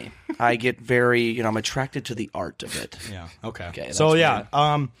art to me. I get very, I'm attracted to the art of it. Yeah. Okay. that's So yeah,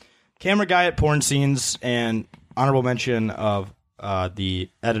 camera guy at porn scenes and honorable mention of the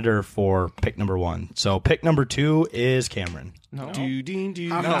editor for pick number 1. So pick number 2 is Cameron. No. I'm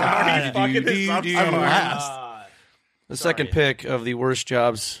fucking this up so hard. The second pick of the worst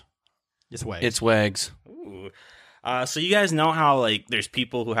jobs, It's way. it's Wags. Ooh. So you guys know how like there's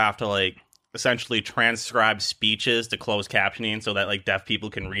people who have to like essentially transcribe speeches to closed captioning so that like deaf people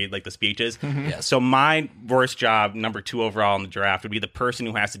can read like the speeches. Yes. So my worst job, number 2 overall in the draft, would be the person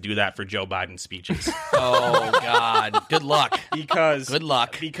who has to do that for Joe Biden's speeches. Oh God, good luck. Good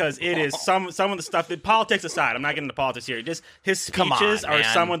luck. Because it is some of the stuff that politics aside, I'm not getting into politics here. Just his speeches are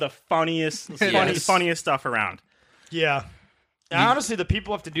some of the funniest stuff around. Yeah. And honestly, the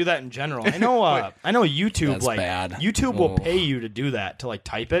people have to do that in general. I know. I know YouTube. That's like bad. YouTube will pay you to do that, to like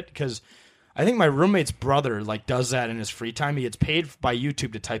type it, because I think my roommate's brother like does that in his free time. He gets paid by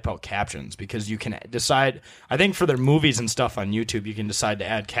YouTube to type out captions because you can decide. I think for their movies and stuff on YouTube, you can decide to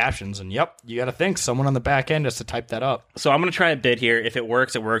add captions, and you got to think someone on the back end has to type that up. So I'm gonna try a bit here. If it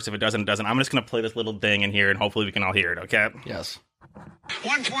works, it works. If it doesn't, it doesn't. I'm just gonna play this little thing in here, and hopefully we can all hear it. Okay? Yes.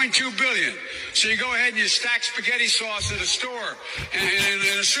 1.2 billion. So you go ahead and you stack spaghetti sauce at a store and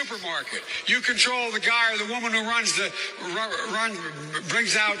in a supermarket. You control the guy or the woman who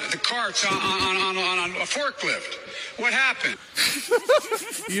brings out the carts on a forklift. What happened?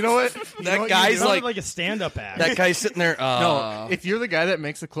 You know what? That guy's like a stand-up act. That guy's sitting there. No, if you're the guy that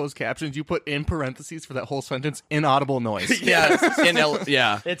makes the closed captions, you put in parentheses for that whole sentence inaudible noise. Yeah.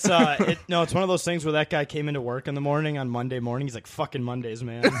 It's it's one of those things where that guy came into work in the morning on Monday morning. He's like, "Fucking Mondays,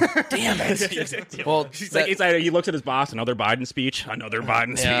 man." Damn it. Well, he looks at his boss. Another Biden speech. Another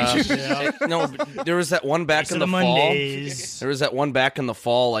Biden speech. No, there was that one back in the fall. There was that one back in the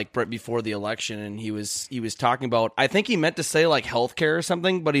fall, like right before the election, and he was talking about. I think he meant to say like healthcare or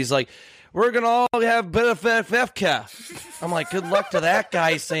something, but he's like, "We're gonna all have benefit healthcare." I'm like, good luck to that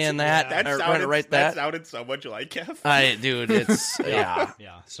guy saying that. That sounded so much like Kev. Dude, it's yeah.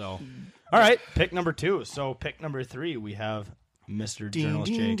 So, all right, pick number 2. So, pick number 3, we have Mr.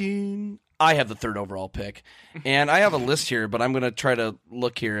 Journalist Jake. I have the 3rd overall pick, and I have a list here, but I'm gonna try to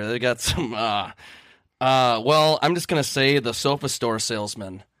look here. They got some. Well, I'm just gonna say the sofa store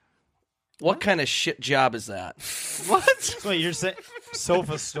salesman. What kind of shit job is that? What? Wait, you're saying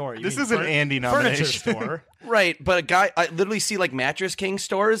sofa store? This is an Andy nomination. Furniture store. Right, but a guy, I literally see like Mattress King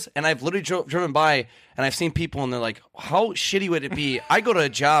stores, and I've literally driven by, and I've seen people, and they're like, "How shitty would it be?" I go to a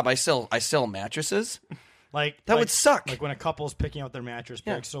job, I sell mattresses. That would suck. Like when a couple's picking out their mattress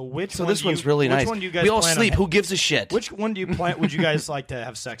picks. So this one's really nice. Which one do you guys? We all sleep. Who gives a shit? Which one do you plan? Would you guys like to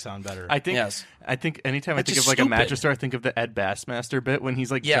have sex on better? I think anytime I think of like a mattress store, I think of the Ed Bassmaster bit when he's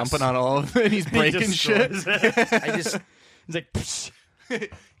like jumping on all of it and he's breaking shit. He's like,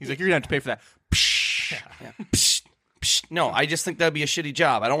 he's like, "You're gonna have to pay for that." No, I just think that'd be a shitty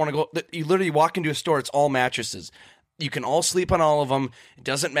job. I don't want to go. You literally walk into a store; it's all mattresses. You can all sleep on all of them. It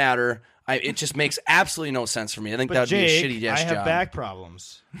doesn't matter. It just makes absolutely no sense for me. I think that would be a shitty job. I have back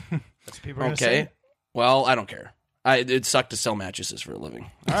problems. That's what people are gonna say. Well, I don't care. It'd suck to sell mattresses for a living.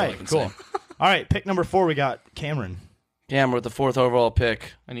 All right, cool. All right, pick number 4. We got Cameron. Cameron with the 4th overall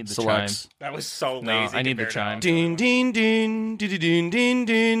pick. I need the selects. chime. That was so lazy. No, I need the chime. Ding, ding, ding, ding, ding, ding,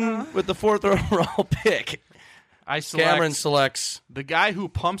 ding. With the 4th overall pick. Cameron selects the guy who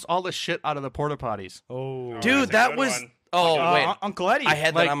pumps all the shit out of the porta potties. Oh, dude, that was. One. Wait, Uncle Eddie. I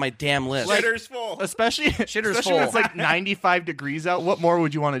had that on my damn list. Shitter's full. Especially when it's like 95 degrees out. What more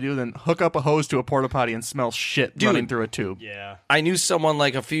would you want to do than hook up a hose to a porta potty and smell shit running through a tube? Yeah. I knew someone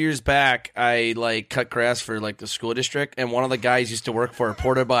like a few years back. I like cut grass for like the school district, and one of the guys used to work for a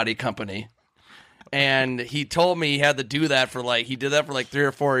porta potty company. And he told me he had to do that for he did that for like 3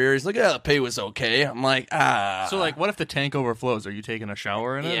 or 4 years. Like, the pay was okay. I'm like, So like, what if the tank overflows? Are you taking a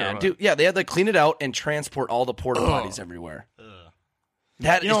shower in it? Yeah, dude. Yeah, they had to clean it out and transport all the porta potties everywhere.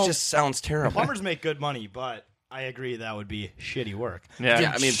 That just sounds terrible. Plumbers make good money, but I agree that would be shitty work.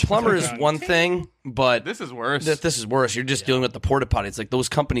 Yeah, I mean, plumber is one thing, but this is worse. This is worse. You're just dealing with the porta potties. Like those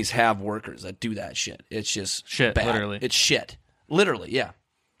companies have workers that do that shit. It's just shit. Bad. Literally, it's shit. Literally, yeah.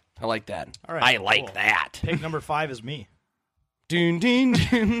 I like that. All right, I like that. Pick number 5 is me. Ding, ding,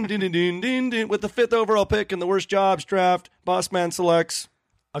 ding, ding, ding, ding, ding. With the 5th overall pick in the worst jobs draft, Bossman selects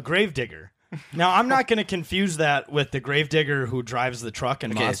a gravedigger. Now, I'm not going to confuse that with the gravedigger who drives the truck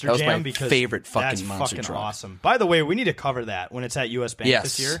in Monster that was Jam my because favorite fucking that's Monster fucking truck. Awesome. By the way, we need to cover that when it's at US Bank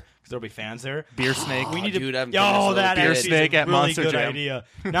this year because there'll be fans there. Beer snake. We need dude, to. that beer snake at really Monster good Jam. Idea.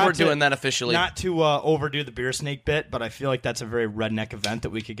 We're doing that officially. Not to overdo the beer snake bit, but I feel like that's a very redneck event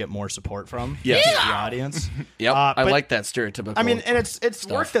that we could get more support from. Yes. The audience. Yep, I like that stereotypical. I mean, and it's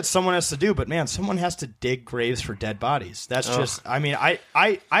stuff. work that someone has to do, but man, someone has to dig graves for dead bodies. That's just. I mean, I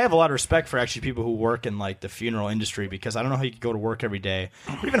have a lot of respect for actually people who work in like the funeral industry because I don't know how you could go to work every day,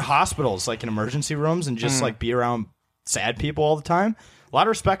 or even hospitals, like in emergency rooms, and just like be around sad people all the time. A lot of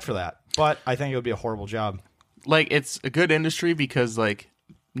respect for that, but I think it would be a horrible job. Like it's a good industry because like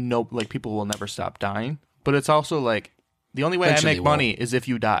people will never stop dying, but it's also like the only way I Eventually make money is if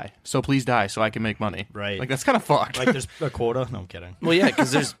you die. So please die so I can make money. Right. Like, that's kind of fucked. Like there's a quota. No, I'm kidding. Well, yeah,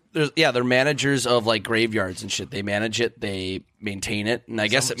 because they're managers of like graveyards and shit. They manage it, they maintain it, and I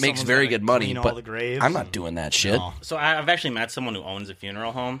guess it makes someone's very gotta good money. clean all But the graves I'm not and- doing that shit. No. So I've actually met someone who owns a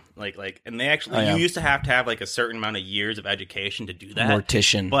funeral home, and they actually Oh, yeah. you used to have like a certain amount of years of education to do that.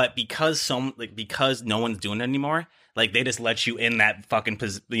 Mortician. But because because no one's doing it anymore, like they just let you in that fucking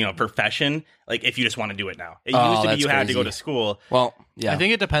profession. Like if you just want to do it now, it used to be that's you had to go crazy. to school. Well, yeah. I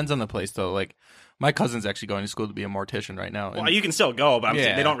think it depends on the place, though. Like, my cousin's actually going to school to be a mortician right now. Well, and you can still go, but I'm saying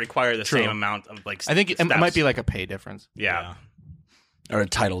Yeah. they don't require the True. same amount of like. I think it steps. might be like a pay difference. Yeah. or a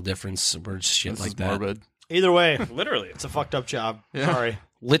title difference or shit This like is that. morbid. Either way, Literally. it's a fucked up job. Yeah. Sorry.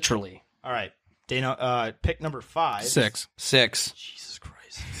 Literally. All right, Dana. Pick number 5. 6. Jesus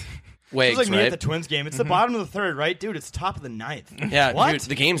Christ. Wags, It's like me right? at the Twins game. It's the bottom of the third, right, dude? It's the top of the ninth. Yeah, What? dude,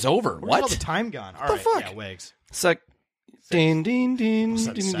 the game's over. Where's all What? the time gone? All the right, fuck? yeah, Wags. It's like din din din What's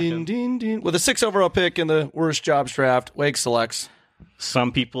that, din din second? din din. With a 6 overall pick in the worst jobs draft, Wake selects.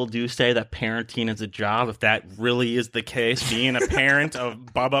 Some people do say that parenting is a job. If that really is the case, being a parent of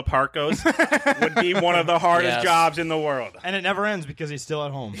Bubba Parkos would be one of the hardest Yes. jobs in the world. And it never ends because he's still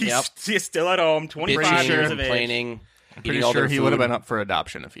at home. He's still at home, 25 Bitching, years of age. complaining. Pretty eating all sure their he food. would have been up for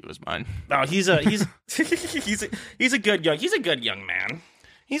adoption if he was mine. No, he's a good young man.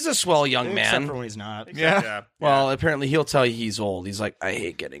 He's a swell young Except man. for when he's not. Yeah. Well, apparently he'll tell you he's old. He's like, I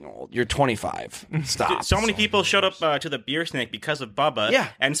hate getting old. You're 25. Stop. So many people showed up to the beer snake because of Bubba. Yeah.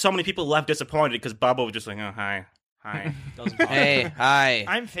 And so many people left disappointed because Bubba was just like, oh, hi. Doesn't bother me. Hey, hi.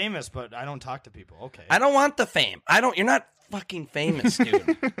 I'm famous, but I don't talk to people. Okay. I don't want the fame. You're not fucking famous,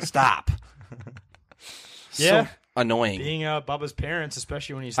 dude. Stop. Yeah. So annoying. Being Bubba's parents,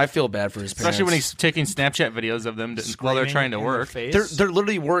 especially when he's I feel bad for his parents. Especially when he's taking Snapchat videos of them while they're screaming trying to in work. their face. They're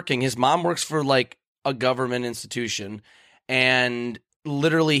literally working. His mom works for like a government institution, and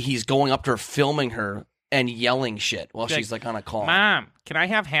literally he's going up to her, filming her, and yelling shit while she's like on a call. Mom, can I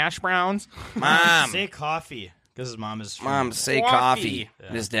have hash browns? Mom, say coffee because his mom is. Mom, say coffee.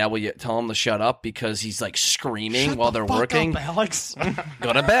 And his dad will tell him to shut up because he's like screaming while they're working. Up, Alex.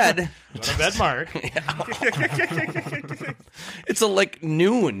 Go to bed. Go to bed, Mark. It's like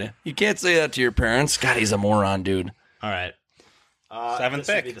noon. You can't say that to your parents. God, he's a moron, dude. All right. Seventh this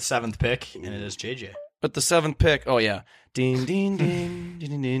would pick. be the 7th pick, and it is JJ. But the 7th pick, oh yeah. Ding, ding, ding,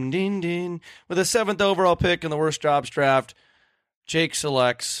 ding, ding, ding, ding. With the 7th overall pick in the worst jobs draft, Jake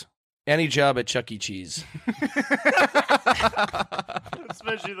selects any job at Chuck E. Cheese.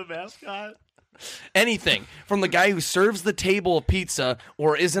 Especially the mascot. Anything. From the guy who serves the table of pizza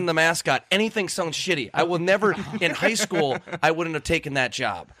or isn't the mascot. Anything sounds shitty. I will never, in high school, I wouldn't have taken that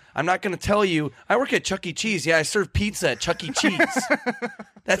job. I'm not going to tell you, I work at Chuck E. Cheese. Yeah, I serve pizza at Chuck E. Cheese.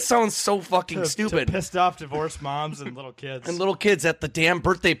 That sounds so fucking stupid. To pissed off divorced moms and little kids. And little kids at the damn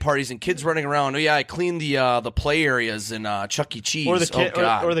birthday parties and kids running around. Oh yeah, I cleaned the play areas in Chuck E. Cheese. Or the kid, oh,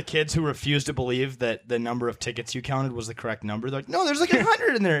 God. or the kids who refused to believe that the number of tickets you counted was the correct number. They're like, no, there's like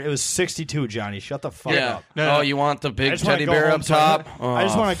 100 in there. It was 62, Johnny. Shut the fuck yeah. up. Oh, you want the I big just wanna teddy go bear home up so I top? can- I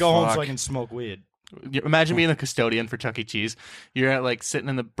just want to go home so fuck. I can smoke weed. Imagine being a custodian for Chuck E. Cheese. You're at, like sitting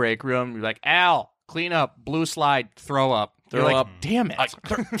in the break room. You're like, Al, clean up, blue slide, throw up. Throw You're like, up. Damn it.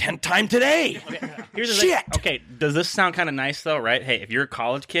 10th time today. Here's the Shit. thing. Okay, does this sound kind of nice though, right? Hey, if you're a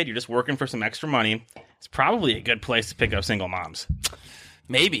college kid, you're just working for some extra money, it's probably a good place to pick up single moms.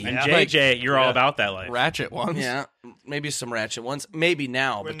 Maybe. And JJ, you're all about that life. Ratchet ones. Yeah, maybe some ratchet ones. Maybe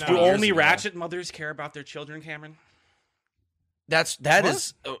now, but When, 20 Do years only ago. ratchet mothers care about their children, Cameron? That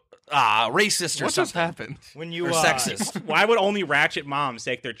is racist or What just something. happened? When you Or sexist. Why would only ratchet moms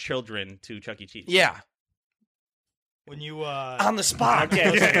take their children to Chuck E. Cheese? Yeah, when you on the spot.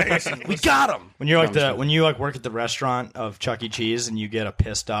 Okay. We got him. when you're like when you like work at the restaurant of Chuck E. Cheese and you get a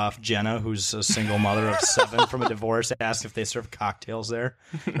pissed off Jenna who's a single mother of 7 from a divorce, ask if they serve cocktails there.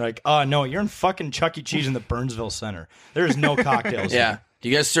 You're like, oh no, you're in fucking Chuck E. Cheese in the Burnsville Center. There is no cocktails. Yeah. there. Do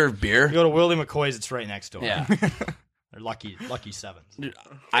you guys serve beer? You go to Willie McCoy's, it's right next door. Yeah. They're lucky sevens.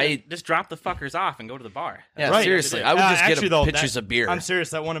 I Just drop the fuckers off and go to the bar. yeah, Right. seriously. I would just get actually, them though, pictures of beer. I'm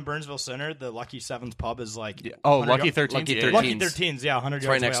serious. That one in Burnsville Center, the Lucky Sevens pub, is like Oh, 100 Lucky yard- 13. Lucky Yeah. 13. Lucky 13s, yeah, 100 It's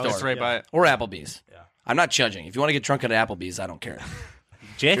yards right next away. door. It's right by it. Or Applebee's. Yeah. I'm not judging. If you want to get drunk at Applebee's, I don't care.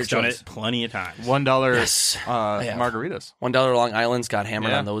 Jake's Your done choice. it plenty of times. $1 Yes, I have. margaritas. $1 Long Island's got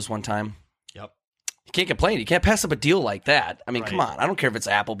hammered Yeah. on those one time. Yep. You can't complain. You can't pass up a deal like that. I mean, come Right. on. I don't care if it's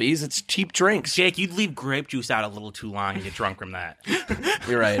Applebee's. It's cheap drinks. Jake, you'd leave grape juice out a little too long and get drunk from that.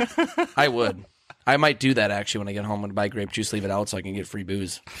 You're right. I would. I might do that actually when I get home and buy grape juice, leave it out so I can get free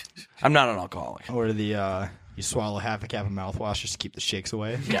booze. I'm not an alcoholic. Or the You swallow half a cap of mouthwash just to keep the shakes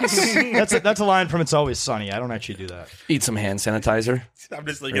away. Yes. That's a line from It's Always Sunny. I don't actually do that. Eat some hand sanitizer. I'm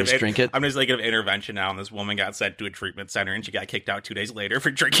just Or thinking just drink it. I'm just thinking of Intervention now, and this woman got sent to a treatment center, and she got kicked out 2 days later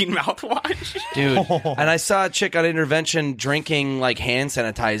for drinking mouthwash. Dude, and I saw a chick on Intervention drinking like hand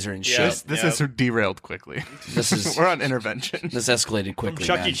sanitizer and shit. This is derailed quickly. This is We're on Intervention. This escalated From quickly.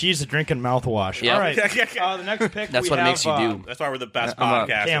 Chuck man. E. Cheese to drinking mouthwash. Yep. All right. The next pick. That's we what it have, makes you do. That's why we're the best I'm up.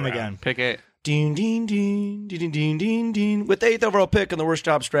 podcast. Cam around. again. Pick 8. Ding, ding, ding, ding, ding, ding, ding. With the 8th overall pick in the worst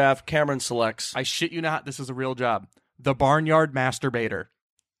jobs draft, Cameron selects. I shit you not, this is a real job. The Barnyard Masturbator.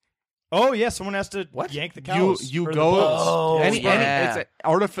 Oh yeah, someone has to yank the cows. You or the go bulls. yeah. it's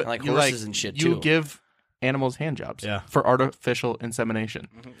artificial. Like horses and shit, You too. give animals hand jobs Yeah. for artificial insemination.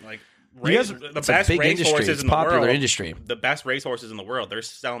 Like You guys- the It's a best big industry. racehorses It's in the popular world. industry. The best racehorses in the world. They're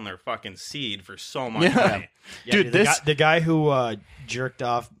selling their fucking seed for so much Yeah. money. Yeah, Dude, the guy who jerked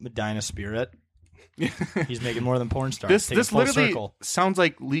off Medina Spirit, he's making more than porn stars. This Taking full literally circle. sounds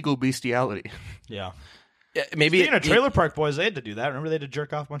like legal bestiality. Yeah. Maybe Speaking of Trailer Park Boys, they had to do that. Remember they had to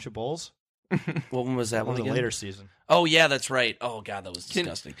jerk off a bunch of bulls? What one was that That one was a again? later season. Oh yeah, that's right. Oh god, that was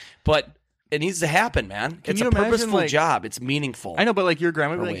disgusting. But it needs to happen, man. It's you a imagine, purposeful like- job. It's meaningful. I know, but like your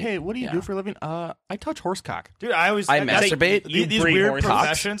grandma would Or be like, wait, "Hey, what do you yeah. do for a living?" I touch horsecock. Dude, I always I that's- masturbate. You These breed weird horses.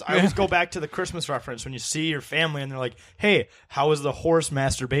 professions. I always go back to the Christmas reference when you see your family and they're like, "Hey, how is the horse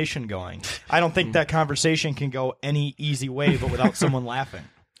masturbation going?" I don't think that conversation can go any easy way, but without someone laughing.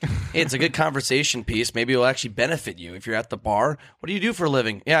 Hey, it's a good conversation piece. Maybe it will actually benefit you if you're at the bar. What do you do for a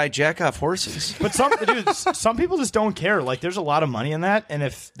living? Yeah, I jack off horses. But some people just don't care. Like, there's a lot of money in that, and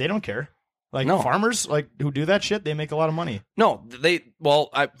if they don't care, like No. farmers, like who do that shit, they make a lot of money. No,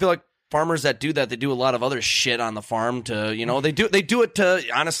 I feel like farmers that do that, they do a lot of other shit on the farm to, they do it to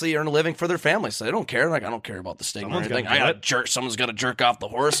honestly earn a living for their family. So they don't care. Like, I don't care about the stigma or Someone's anything. gotta do it. Someone's got to jerk off the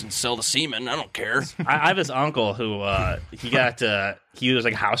horse and sell the semen. I don't care. I have this uncle who he was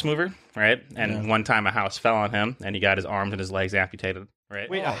like a house mover, right? And one time a house fell on him, and he got his arms and his legs amputated. Right?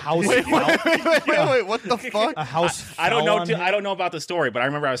 Wait, a house? Wait, what the fuck? A house? I don't fell know. on him? I don't know about the story, but I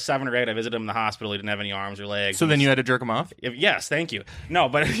remember I was 7 or 8. I visited him in the hospital. He didn't have any arms or legs. So then you had to jerk him off? Yes, thank you. No,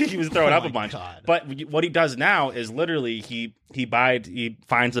 but he was throwing up a bunch. God. But what he does now is literally he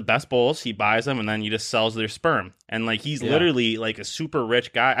finds the best bulls, he buys them, and then he just sells their sperm. And like he's literally like a super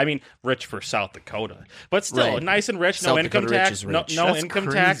rich guy. I mean, rich for South Dakota, but still Right. nice and rich. South No income Dakota rich tax. is No rich. That's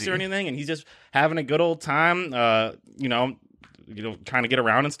income tax crazy. or anything. And he's just having a good old time. Trying to get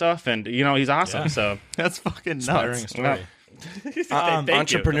around and stuff. And he's awesome. Yeah. So That's fucking Inspiring nuts. story. Thank you.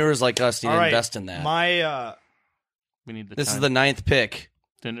 Entrepreneurs like us need All to right, invest in that. We need the This time. is the 9th pick.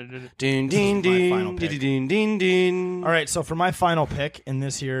 Dun-dun-dun-dun. Ding, This ding, is my final ding, pick. ding, ding, ding. All right, so for my final pick in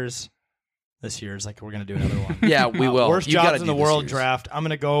this year's, like we're gonna do another one. Yeah, we will. Worst You gotta jobs in the do this world year's. draft. I'm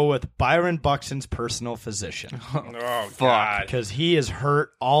gonna go with Byron Buxton's personal physician Oh God. because he is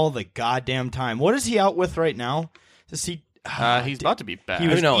hurt all the goddamn time. What is he out with right now? Does he? He's about to be back. He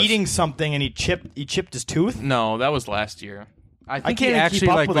was Who knows? eating something and he chipped his tooth. No, that was last year. I think can't he even keep actually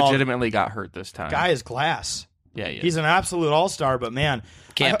up like with all- legitimately got hurt this time. Guy is glass. Yeah, yeah. He's an absolute all-star, but man,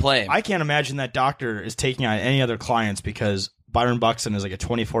 Can't play. I can't imagine that doctor is taking on any other clients because Byron Buxton is like a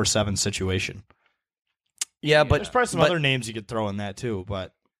 24/7 situation. Yeah, but There's probably some but other names you could throw in that too,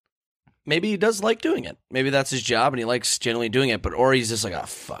 but maybe he does like doing it. Maybe that's his job and he likes generally doing it. But or he's just like, oh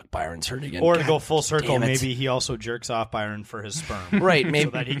fuck, Byron's hurt again. or to God go full circle, damn it. maybe he also jerks off Byron for his sperm, Right, maybe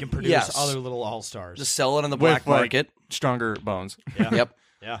so that he can produce yes. other little all-stars. Just sell it on the With, black like, market. stronger bones. Yeah. Yep.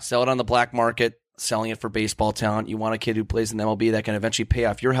 Yeah. Sell it on the black market, selling it for baseball talent. You want a kid who plays in the MLB that can eventually pay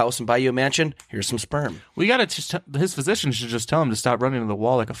off your house and buy you a mansion? Here's some sperm. We gotta his physician should just tell him to stop running to the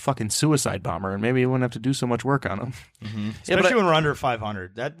wall like a fucking suicide bomber, and maybe he wouldn't have to do so much work on him. Especially when we're under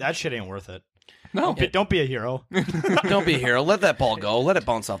 500. That shit ain't worth it. No, Don't be a hero. Don't be a hero. Let that ball go. Let it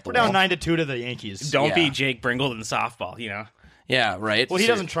bounce off the We're wall. down 9-2 to the Yankees. Don't Yeah. be Jake Bringle in softball. Yeah, right. Well, he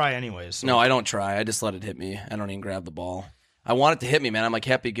So- doesn't try anyways. So. No, I don't try. I just let it hit me. I don't even grab the ball. I want it to hit me, man. I'm like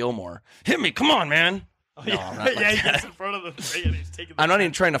Happy Gilmore. Hit me. Come on, man. No, I'm not like yeah, he that. gets in front of the thing and he's taking the I'm not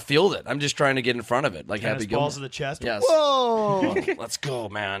even trying to field it. I'm just trying to get in front of it, like tennis Happy Gilmore. balls to the chest. Yes. Whoa! Let's go,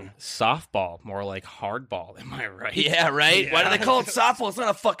 man. Softball, more like hardball. Am I right? Yeah, right? Why do they call it softball? It's not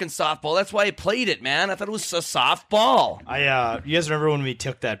a fucking softball. That's why he played it, man. I thought it was a softball. You guys remember when we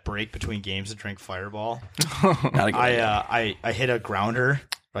took that break between games to drink Fireball? Not a good idea. I hit a grounder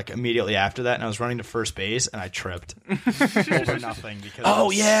like immediately after that, and I was running to first base, and I tripped over nothing because I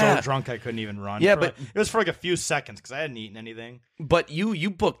was yeah. so drunk I couldn't even run. Yeah, for, but it was for like a few seconds because I hadn't eaten anything. But you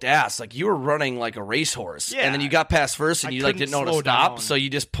booked ass. Like, you were running like a racehorse. Yeah. And then you got past first, and I you like couldn't didn't know to slow stop, down. so you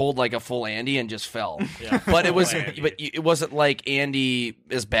just pulled like a full Andy and just fell. Yeah. But it was, Andy. but it wasn't like Andy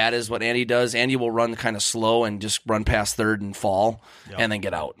as bad as what Andy does. Andy will run kind of slow and just run past third and fall, and then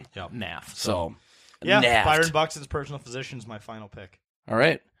get out. Yep. Naff. So, Yeah, naffed. Byron Buxton's personal physician is my final pick. All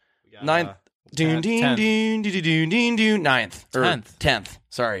right. We got, Ninth. Doon, doon, 10th. doon, doon, doon, doon, doon. Ninth. Or 10th. 10th.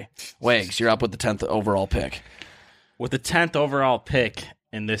 Sorry. Wags, you're up with the 10th overall pick. With the 10th overall pick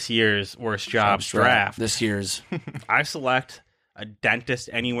in this year's Worst Jobs draft, This year's. I select a dentist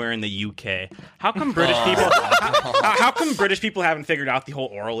anywhere in the UK. How come British people? How come British people haven't figured out the whole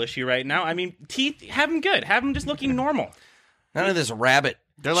oral issue right now? I mean, teeth, have them good. Have them just looking normal. None of this rabbit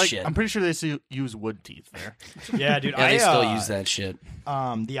They're like, shit. I'm pretty sure they still use wood teeth there. Yeah, dude. Yeah, they still I use that shit.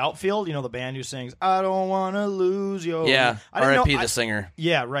 The Outfield, you know, the band who sings "I Don't Want to Lose You." Yeah. I didn't R.I.P. know- the singer.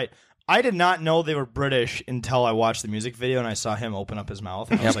 Yeah, right. I did not know they were British until I watched the music video and I saw him open up his mouth,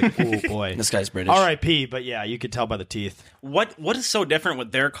 and I was like, "Oh boy, This guy's British. R.I.P." But yeah, you could tell by the teeth. What is so different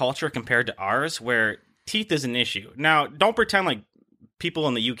with their culture compared to ours, where teeth is an issue? Now, don't pretend like people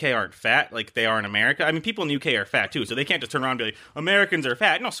in the UK aren't fat like they are in America. I mean, people in the UK are fat too, so they can't just turn around and be like, Americans are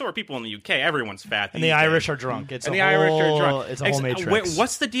fat. No, so are people in the UK. Everyone's fat. And the these days. Irish are drunk. It's And a the whole, Irish are drunk. It's a whole matrix.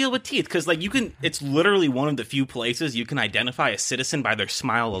 What's the deal with teeth? Because like it's literally one of the few places you can identify a citizen by their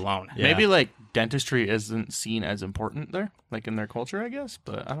smile alone. Yeah. Maybe like dentistry isn't seen as important there, like in their culture, I guess.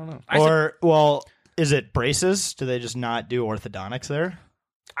 But I don't know. Or well, is it braces? Do they just not do orthodontics there?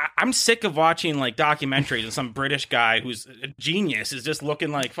 I'm sick of watching like documentaries and some British guy who's a genius is just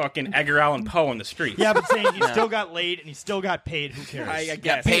looking like fucking Edgar Allan Poe in the street. Yeah, but saying he still got laid and he still got paid. Who cares? I Got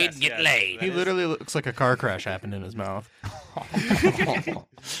guess, paid yes, and get yes. laid. He literally looks like a car crash happened in his mouth.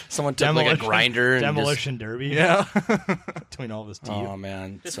 Someone took like a grinder and demolition derby. Yeah. Between all of his teeth. Just, oh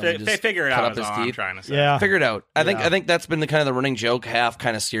man, Just Someone figure it cut out. up Is his all I'm teeth. trying to say. Yeah. Figure it out. I Yeah. think that's been the kind of the running joke, half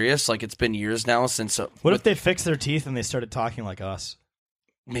kind of serious. Like, it's been years now since. What if they fixed their teeth and they started talking like us?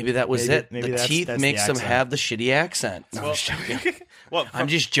 Maybe that was Maybe- it. maybe The that's- teeth that's the makes them accent. have the shitty accent. No, I'm just joking. Well, I'm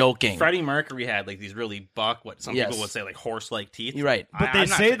just joking. Freddie Mercury had like these really what some Yes. people would say like horse-like teeth. You're right. But they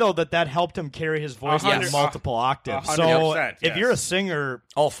say though that helped him carry his voice on 100 multiple octaves. So 100%, if yes. you're a singer,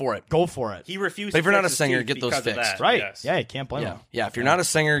 All for it. go for it. he refused. But if to you're not fix a his singer, teeth get those because of fixed. that, Right? yes. Yeah, you can't blame Yeah, him. yeah. If you're not a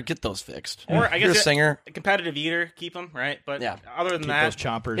singer, get those fixed. Or I guess you're a singer. a competitive eater, keep them right. But Yeah. other than Keep that, those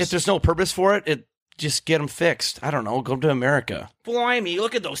chompers. If there's no purpose for it, just get them fixed. I don't know. Go to America. blimey,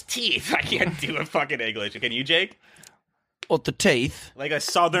 look at those teeth. I can't do a fucking English. Can you, Jake? Well, the teeth, Like a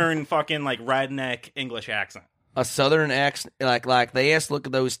southern fucking like redneck English accent. a southern accent, like this. Look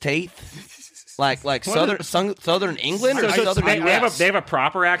at those teeth. Like southern England or southern they US? have a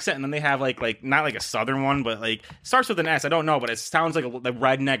proper accent, and then they have like not like a southern one, but like starts with an S. I don't know, but it sounds like the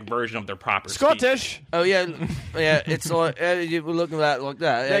redneck version of their proper speech. Scottish. Oh yeah. It's like you look like that.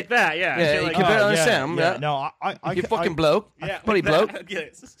 like that. Yeah, Yeah, shit you like can that. better understand. Yeah. Yeah. No, I You fucking I, bloke. Yeah, Bloody like bloke. that.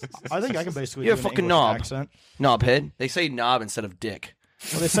 Yes. I think I can basically You're do a an fucking English knob. accent. Knobhead. They say knob instead of dick.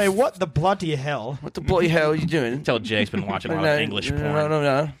 Well, they say, "What the bloody hell?" What the bloody hell are you doing? Tell Jake's been watching a lot of English porn.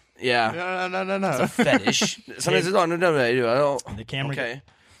 No. Yeah. No. Fetish. Sometimes it's no. The camera. Okay.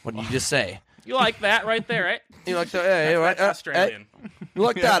 What did you just say? You like that right there, right? You like that? Hey, right? That's Australian. You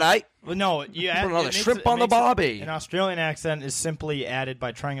like that, eh? Well, no, you add, Put another it makes shrimp it- on the it makes it- barbie. An Australian accent is simply added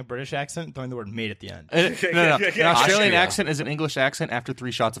by trying a British accent and throwing the word "mate" at the end. No. An Australian Austria. accent is an English accent after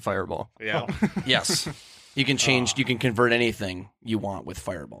 3 shots of Fireball. Yeah. Yes. You can change. You can convert anything you want with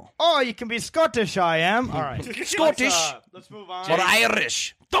Fireball. Oh, you can be Scottish. I am. All right, Scottish Let's move on. or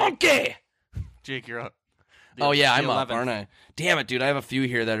Irish. Donkey. Jake, you're up. Oh yeah, I'm the up, 11th. aren't I? Damn it, dude! I have a few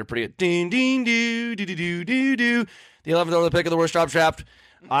here that are pretty good. Ding, ding, doo, doo, doo, doo, doo, doo. The 11th over the pick of the worst job draft.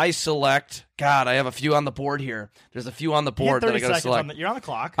 I select. God, I have a few on the board here. There's a few on the You have board that 30 I gotta seconds select. you're on the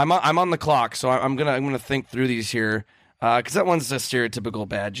clock. I'm on the clock, so I'm gonna think through these here because that one's a stereotypical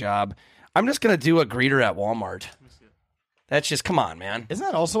bad job. I'm just gonna do a greeter at Walmart. That's just come on, man. Isn't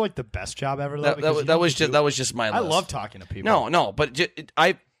that also like the best job ever? Though? That was just my list. I love talking to people. No, but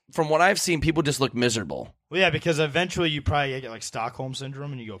from what I've seen, people just look miserable. Well, yeah, because eventually you probably get like Stockholm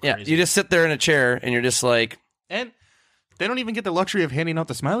syndrome and you go Yeah, crazy. you just sit there in a chair and you're just like, And they don't even get the luxury of handing out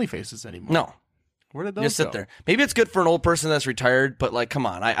the smiley faces anymore. no. Where did You those just sit go? there. Maybe it's good for an old person that's retired, but like, come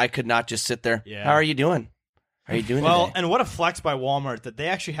on, I could not just sit there. Yeah. How are you doing? How are you doing Well, today? and what a flex by Walmart that they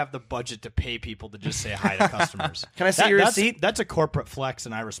actually have the budget to pay people to just say hi to customers. Can I see your that's, receipt? That's a corporate flex,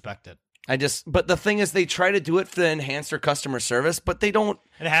 and I respect it. But the thing is, they try to do it to enhance their customer service, but they don't.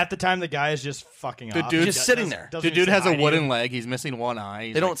 And half the time, the guy is just fucking off. dude just sitting there. The dude has a wooden leg. He's missing one eye.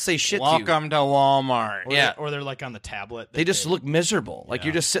 He's They don't say shit to you. Welcome to Walmart. Or they're like on the tablet. They just look miserable. Like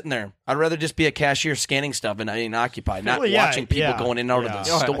you're just sitting there. I'd rather just be a cashier scanning stuff and being occupied, not watching people going in and out of the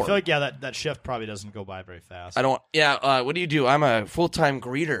store. I feel like that shift probably doesn't go by very fast. I don't. Yeah. What do you do? I'm a full-time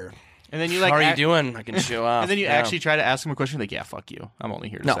greeter. And then you how are you doing? I can show off. And then you actually try to ask him a question. Like, yeah, fuck you. I'm only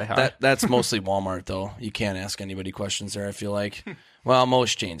here to say hi. That's mostly Walmart, though. You can't ask anybody questions there, I feel like. Well,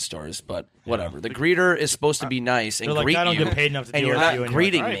 most chain stores, but whatever. The greeter is supposed to be nice and greet I don't you. get paid enough to and deal you're with not you. And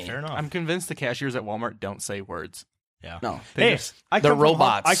greeting like, me. fair enough. I'm convinced the cashiers at Walmart don't say words. Yeah. No. Hey, They're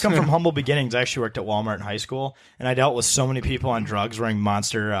robots. I come from humble beginnings. I actually worked at Walmart in high school, and I dealt with so many people on drugs wearing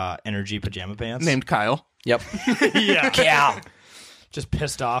Monster Energy pajama pants. Named Kyle. Yep. Yeah. Cal. Just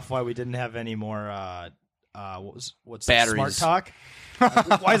pissed off why we didn't have any more what's batteries. Smart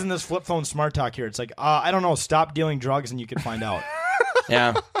Talk. Why isn't this flip phone Smart Talk here? It's like I don't know. Stop dealing drugs and you can find out.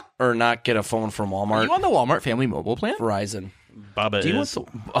 Yeah, or not get a phone from Walmart. Are you on the Walmart family mobile plan? Verizon. Bubba is.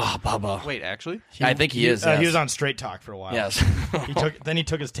 Bubba. Wait, actually, I think he is. He was on Straight Talk for a while. Yes. He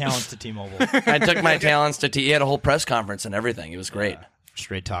took his talents to T-Mobile. I took my talents to He had a whole press conference and everything. It was great.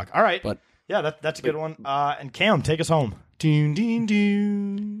 Straight Talk. All right. But yeah, that's a good one. And Cam, take us home. Ding, ding,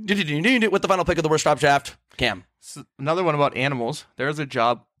 ding. With the final pick of the worst drop shaft, Cam. Another one about animals. There's a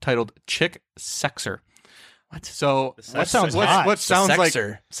job titled chick sexer. What? So That sounds hot. What sounds like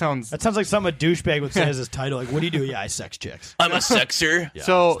Sexer. sounds. That sounds like something a douchebag would say as his title. Like, what do you do? Yeah, I sex chicks. I'm a sexer.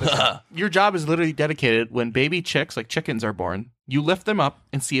 So your job is literally dedicated when baby chicks, like chickens, are born. You lift them up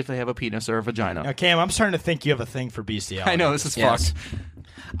and see if they have a penis or a vagina. Now, Cam, I'm starting to think you have a thing for bestiality. I know this is Yes. fucked.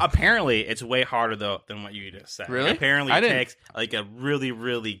 Apparently, it's way harder though than what you just said. Really? Apparently, I it didn't- takes like a really,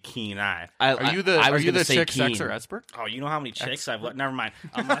 really keen eye. Are you the I was are you gonna the say chick keen. sexer expert? Oh, you know how many chicks I've let? Never mind.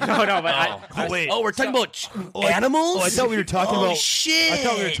 No, but wait. Oh, we're talking about animals? Oh, I thought we were talking Oh, about shit. I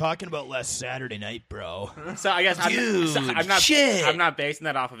thought we were talking about last Saturday night, bro. So I guess Dude, shit. I'm not basing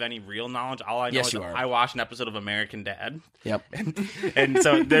that off of any real knowledge. All I know Yes, is you that are. I watched an episode of American Dad. Yep. And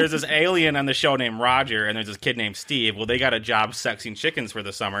so there's this alien on the show named Roger, and there's this kid named Steve. Well, they got a job sexing chickens for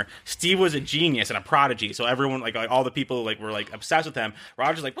the summer. Steve was a genius and a prodigy, so everyone, like all the people, like were like obsessed with him.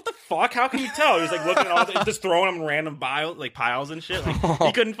 Roger's like, "What the fuck? How can you tell?" He was like looking at all, just throwing them in random piles and shit. Like,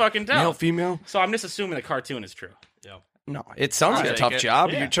 he couldn't fucking tell. Male, female? So I'm just assuming the cartoon is true. No, it sounds like a take tough it.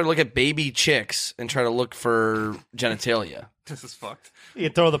 job. Yeah. You try to look at baby chicks and try to look for genitalia. This is fucked. You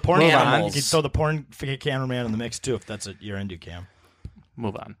could throw the porn Move on. animals. You could throw the porn cameraman in the mix too, if that's what you're into, Cam.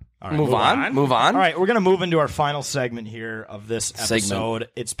 Move on. All right, Move on. All right, we're gonna move into our final segment here of this episode.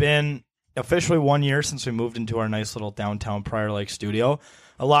 It's been officially 1 year since we moved into our nice little downtown Prior Lake studio.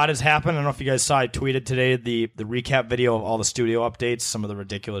 A lot has happened. I don't know if you guys saw. I tweeted today the recap video of all the studio updates, some of the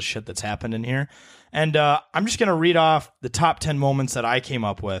ridiculous shit that's happened in here. And I'm just going to read off the top 10 moments that I came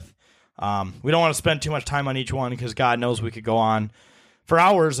up with. We don't want to spend too much time on each one because God knows we could go on for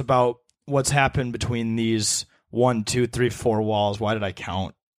hours about what's happened between these 1, 2, 3, 4 walls. Why did I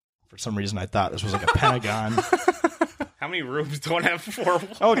count? For some reason, I thought this was like a pentagon. How many rooms don't have 4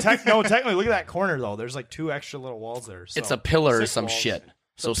 walls? Oh, technically, look at that corner, though. There's like 2 extra little walls there. So. It's a pillar or 6 some walls. shit.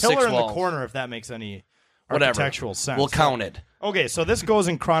 So So pillar 6 in walls. the corner, if that makes any Whatever. architectural sense. We'll count it. Okay, so this goes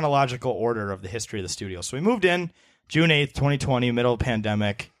in chronological order of the history of the studio. So we moved in June 8th, 2020, middle of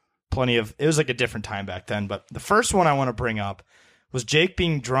pandemic. It was like a different time back then. But the first one I want to bring up was Jake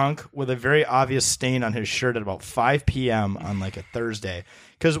being drunk with a very obvious stain on his shirt at about 5 p.m. on like a Thursday.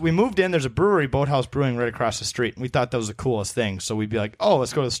 Because we moved in, there's a brewery, Boathouse Brewing, right across the street. And we thought that was the coolest thing. So we'd be like, oh,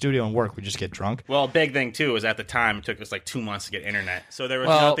 let's go to the studio and work. We just get drunk. Well, a big thing too is at the time it took us like 2 months to get internet, so there was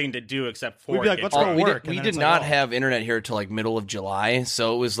Well, nothing to do except for we'd be like, get let's drunk. go work. We and then did it's like, not oh. have internet here till like middle of July,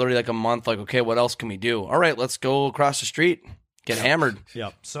 so it was literally like a month. Like, okay, what else can we do? All right, let's go across the street, get hammered.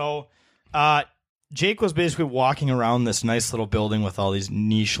 Yep. So Jake was basically walking around this nice little building with all these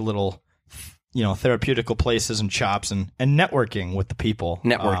niche little, therapeutical places and shops and networking with the people.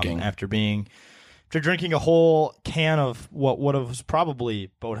 Networking. After drinking a whole can of what was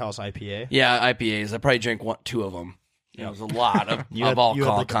probably Boathouse IPA. Yeah, IPAs. I probably drank 2 of them. It was a lot of, You had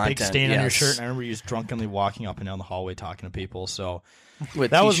alcohol like content. a big stain on your yes. shirt, and I remember you just drunkenly walking up and down the hallway talking to people. So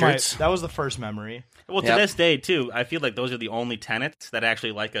With that t-shirts. that was the first memory. Well, to Yep. this day too, I feel like those are the only tenants that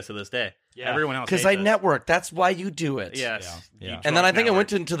actually like us to this day. Yeah. Everyone else Because hates I us. network. That's why you do it. Yes. Yeah. And then I think I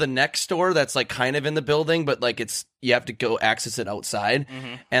went into the next store that's like kind of in the building, but like you have to go access it outside.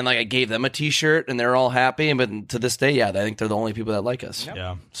 Mm-hmm. And like I gave them a T-shirt, and they're all happy. But to this day, I think they're the only people that like us.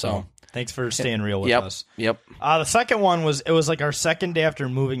 Yeah. So thanks for staying real with yep, us. yep. The second one was like our second day after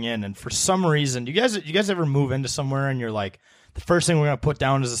moving in, and for some reason, you guys ever move into somewhere and you're like, the first thing we're gonna put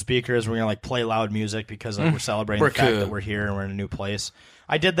down as a speaker is we're gonna like play loud music because like, we're celebrating the fact that we're here and we're in a new place.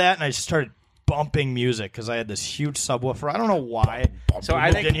 I did that and I just started bumping music because I had this huge subwoofer. I don't know why. So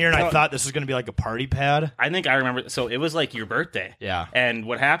I moved in here and I thought this was going to be like a party pad. I think I remember. So it was like your birthday. Yeah. And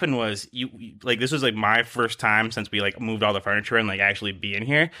what happened was you like this was like my first time since we like moved all the furniture and like actually being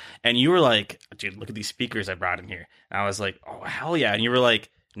here. And you were like, dude, look at these speakers I brought in here. And I was like, oh hell yeah. And you were like,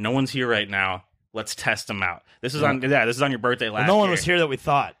 no one's here right now. Let's test them out. This is on your birthday last year. No one was here that we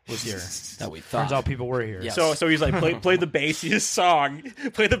thought was here. That we thought. Turns out people were here. Yes. So he's like, play the bassiest song.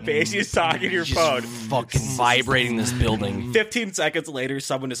 Play the bassiest song in your phone. Fucking vibrating this building. 15 seconds later,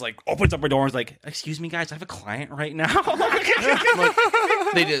 someone just like opens up a door and is like, excuse me, guys, I have a client right now.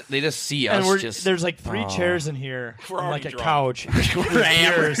 They just see us. And there's like 3 chairs in here, and like a drunk. couch,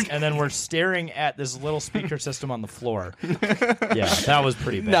 chairs, and then we're staring at this little speaker system on the floor. Yeah, that was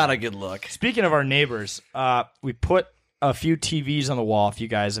pretty bad. Not a good look. Speaking of our neighbors, we put a few TVs on the wall, if you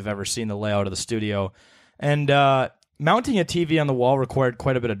guys have ever seen the layout of the studio. And mounting a TV on the wall required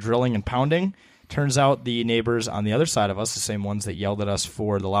quite a bit of drilling and pounding. Turns out the neighbors on the other side of us, the same ones that yelled at us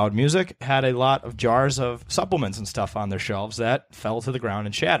for the loud music, had a lot of jars of supplements and stuff on their shelves that fell to the ground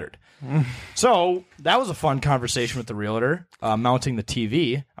and shattered. So that was a fun conversation with the realtor, mounting the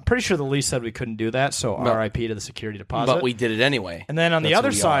TV. I'm pretty sure the lease said we couldn't do that, so RIP to the security deposit. But we did it anyway. And then on the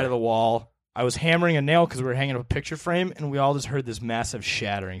other side of the wall, I was hammering a nail because we were hanging up a picture frame, and we all just heard this massive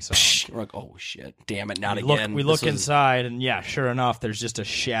shattering sound. We're like, oh, shit. Damn it, not we again. We look inside, and yeah, sure enough, there's just a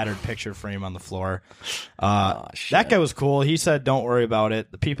shattered picture frame on the floor. That guy was cool. He said, don't worry about it.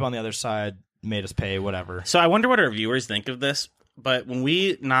 The people on the other side made us pay, whatever. So I wonder what our viewers think of this. But when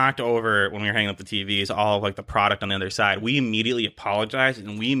we knocked over, when we were hanging up the TVs, all of like the product on the other side, we immediately apologized,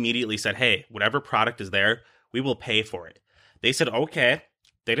 and we immediately said, hey, whatever product is there, we will pay for it. They said, okay.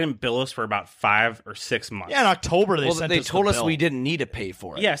 They didn't bill us for about 5 or 6 months. Yeah, in October they told us bill. we didn't need to pay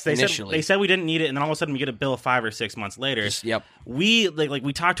for it. Yes, they initially. said we didn't need it, and then all of a sudden we get a bill 5 or 6 months later. Yep. We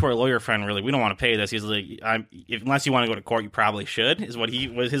we talked to our lawyer friend. Really, we don't want to pay this. He's like, unless you want to go to court, you probably should. Is what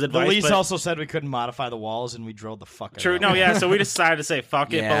was his advice. The lease also said we couldn't modify the walls, and we drilled the fuck out. True. of No. it. Yeah. So we decided to say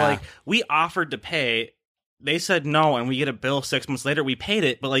fuck it. Yeah. But we offered to pay. They said no, and we get a bill 6 months later. We paid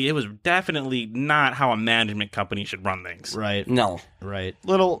it, but it was definitely not how a management company should run things. Right. No. Right.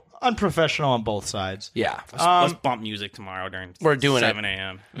 Little unprofessional on both sides. Yeah. Let's bump music tomorrow during we're doing 7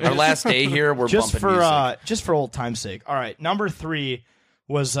 a.m. Our last day here, we're just bumping music. Just for old time's sake. All right. Number 3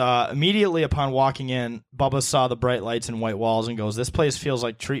 was immediately upon walking in, Bubba saw the bright lights and white walls and goes, this place feels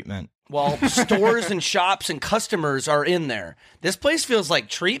like treatment. Well, stores and shops and customers are in there. This place feels like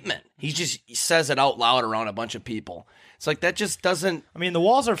treatment. He says it out loud around a bunch of people. It's like that just doesn't. I mean, the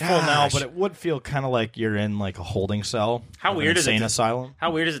walls are full now, but it would feel kind of like you're in like a holding cell. How weird is it? Insane asylum. How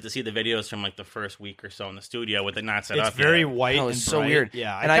weird is it to see the videos from the first week or so in the studio with it not set up? It's very yet? white and so bright. weird.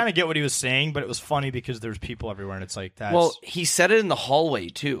 Yeah, And I kind of get what he was saying, but it was funny because there's people everywhere, and it's like that. Well, he said it in the hallway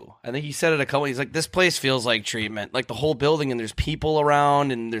too. I think he said it a couple. He's like, "This place feels like treatment, like the whole building, and there's people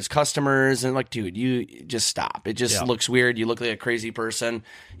around, and there's customers, and dude, you just stop. It just looks weird. You look like a crazy person,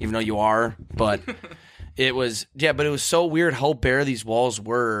 even though you are, but." It was, but it was so weird how bare these walls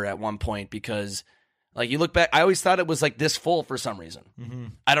were at one point because, you look back, I always thought it was this full for some reason. Mm-hmm.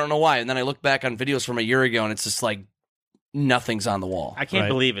 I don't know why. And then I look back on videos from a year ago and it's just nothing's on the wall. I can't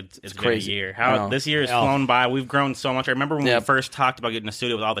believe it's been crazy. a year. How this year has flown by. We've grown so much. I remember when we first talked about getting a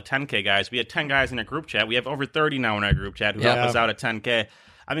studio with all the 10K guys. We had 10 guys in a group chat. We have over 30 now in our group chat who help us out at 10K.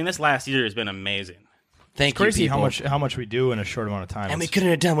 I mean, this last year has been amazing. Thank you, crazy people. how much we do in a short amount of time. And we couldn't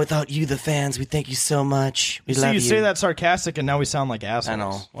have done without you, the fans. We thank you so much. We love you. You say that sarcastic, and now we sound like assholes. I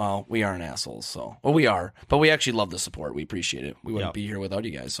know. Well, we aren't assholes, so we are, but we actually love the support. We appreciate it. We wouldn't be here without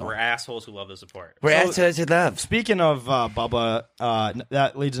you guys. So we're assholes who love the support. We're assholes who love. Speaking of Bubba,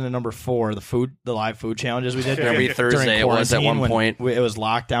 that leads into number 4, the live food challenges we did every Thursday. It was at one point. It was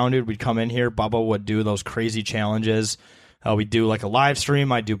lockdown, dude. We'd come in here. Bubba would do those crazy challenges. We'd do a live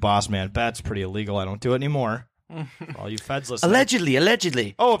stream. I'd do Boss Man Bets. Pretty illegal. I don't do it anymore. For all you feds listening.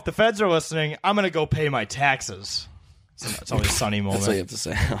 Allegedly. Oh, if the feds are listening, I'm going to go pay my taxes. It's always a sunny moment. That's what you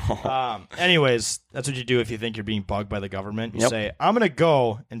have to say. Anyways, that's what you do if you think you're being bugged by the government. You say, I'm going to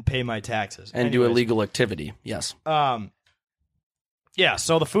go and pay my taxes. And do illegal activity. Yes. Yeah,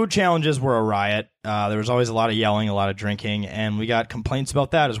 so the food challenges were a riot. There was always a lot of yelling, a lot of drinking, and we got complaints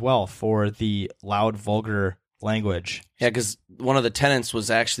about that as well for the loud, vulgar language. Yeah, because one of the tenants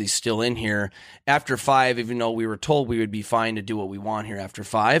was actually still in here after 5, even though we were told we would be fine to do what we want here after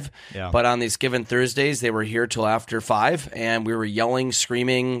 5. Yeah. But on these given Thursdays, they were here till after 5, and we were yelling,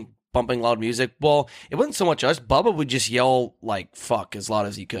 screaming, bumping loud music. Well, it wasn't so much us. Bubba would just yell like "fuck" as loud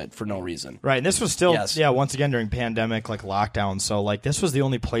as he could for no reason. Right, and this was still, Yes. once again during pandemic, like lockdown. So like this was the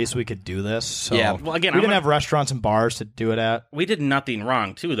only place we could do this. So Yeah. Well, again, we didn't have restaurants and bars to do it at. We did nothing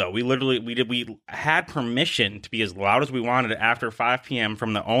wrong too, though. We had permission to be as loud as we wanted after 5 p.m.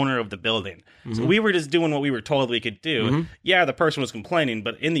 from the owner of the building. So we were just doing what we were told we could do. Yeah, the person was complaining,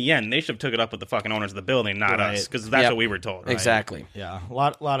 but in the end, they should have took it up with the fucking owners of the building, not us, because that's Yep. what we were told. Exactly. Yeah, a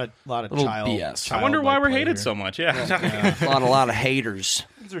lot of Little child BS. I wonder why childlike we're play hated here. so much. Yeah. A lot of haters.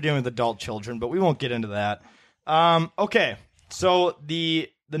 Because we're dealing with adult children, but we won't get into that. Okay, so I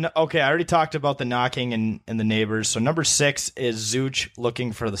already talked about the knocking and the neighbors. So number 6 is Zooch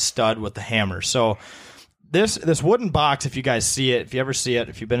looking for the stud with the hammer. So this wooden box, if you guys see it, if you ever see it,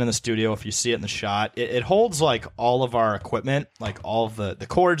 if you've been in the studio, if you see it in the shot, it holds like all of our equipment, like all of the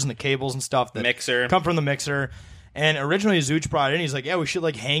cords and the cables and stuff that Mixer. come from the mixer. And originally Zooch brought it in. He's like, yeah, we should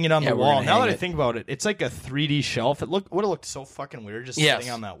like hang it on the we're wall. gonna Now hang that I it. think about it, it's like a 3D shelf. It would have looked so fucking weird just Yes.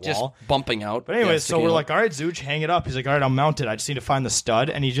 sitting on that wall. Just bumping out. But anyways, Yeah, so sticking we're out. like, all right, Zooch, hang it up. He's like, all right, I'll mount it. I just need to find the stud.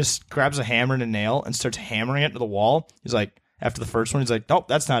 And he just grabs a hammer and a nail and starts hammering it into the wall. He's like, after the first one, he's like, nope,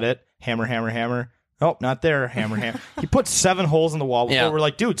 that's not it. Hammer, hammer, hammer. Nope, not there. Hammer, hammer. He put 7 holes in the wall before Yeah. we're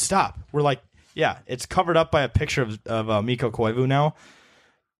like, dude, stop. We're like, yeah, it's covered up by a picture of Mikko Koivu now.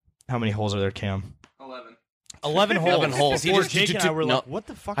 How many holes are there, Cam? 11 holes. 11 holes. He Before just- Jake and I were no. like, what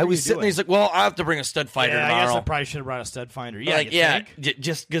the fuck I are was you sitting there, doing? he's like, well, I have to bring a stud finder yeah, I guess I tomorrow. probably should have brought a stud finder. Yeah, Like, you yeah, think?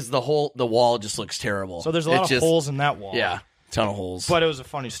 just because the wall just looks terrible. So there's a lot It's of just- holes in that wall. Yeah, ton of holes. But it was a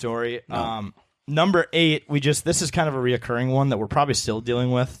funny story. Number 8, this is kind of a reoccurring one that we're probably still dealing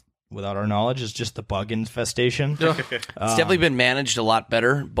with without our knowledge, is just the bug infestation. It's definitely been managed a lot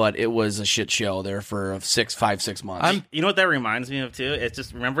better, but it was a shit show there for 6 months. You know what that reminds me of too? It's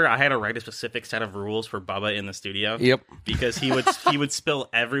just, remember, I had to write a specific set of rules for Bubba in the studio. Yep. Because he would spill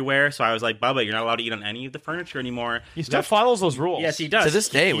everywhere. So I was like, Bubba, you're not allowed to eat on any of the furniture anymore. He still follows those rules. Yes, he does. To this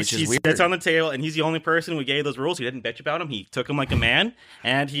day, which is he weird. sits on the table, and he's the only person we gave those rules. He didn't bitch about him. He took them like a man,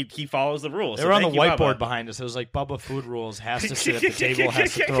 and he follows the rules. They So were on the thank you, whiteboard Bubba. behind us. It was like Bubba Food Rules has to sit at the table,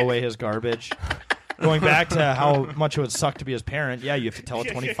 has to throw away his garbage. Going back to how much it would suck to be his parent, yeah, you have to tell a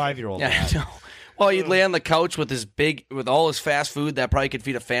 25-year-old Yeah, that. I know. Well, he'd lay on the couch with all his fast food that probably could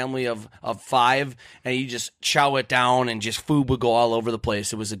feed a family of 5, and he'd just chow it down, and just food would go all over the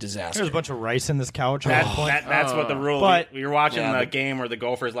place. It was a disaster. There's a bunch of rice in this couch at one point. That's what the rule. But- we were watching Yeah, the but- game where the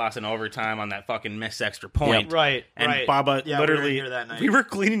Gophers lost in overtime on that fucking missed extra point. Yep. Right, And right. Bubba Yeah, we were literally, here that night. we were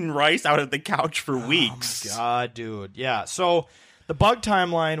cleaning rice out of the couch for weeks. God, dude. Yeah. So the bug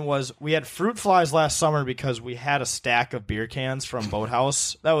timeline was we had fruit flies last summer because we had a stack of beer cans from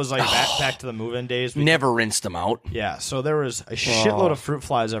Boathouse. That was like back to the move-in days. Never rinsed them out. Yeah. So there was a shitload of fruit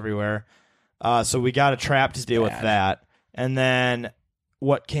flies everywhere. So we got a trap to deal with that. And then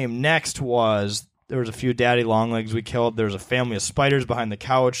what came next was there was a few daddy longlegs we killed. There was a family of spiders behind the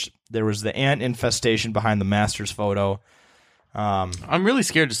couch. There was the ant infestation behind the master's photo. I'm really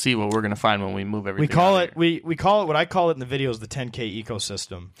scared to see what we're going to find when we move everything. We call out it we call it what I call it in the videos the 10K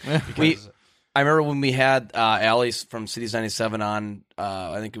ecosystem. Because I remember when we had Allie from Cities 97 on,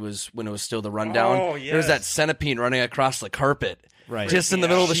 I think it was when it was still the rundown. Oh, There was yes. that centipede running across the carpet. Right. Just in the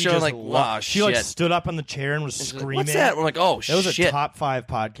middle of the She show, just like, wow, she shit. like stood up on the chair and was screaming. What's that? We're like, oh, That was shit. a top 5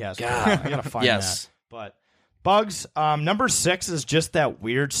 podcast. God. I gotta find Yes. that. But bugs. Number 6 is just that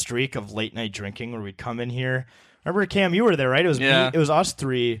weird streak of late night drinking where we'd come in here. Remember, Cam, you were there, right? It was Yeah. me, it was us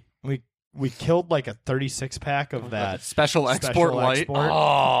 3. We killed like a 36 pack of that Special export light. export.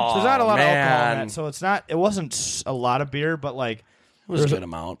 So there's not a lot of alcohol in man. that. So it's not. It wasn't a lot of beer, but like It was a there's good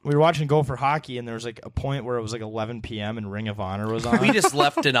amount. we were watching Gopher hockey, and there was like a point where it was like 11 p.m. and Ring of Honor was on. We just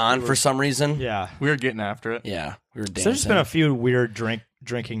left it on for some reason. yeah. We were getting after it. Yeah, we were dancing. So there's been a few weird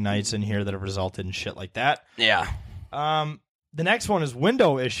drinking nights in here that have resulted in shit like that. Yeah. The next one is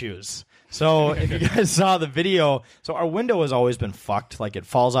window issues. So if you guys saw the video, so our window has always been fucked. Like it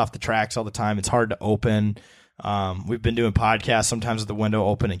falls off the tracks all the time. It's hard to open. We've been doing podcasts sometimes with the window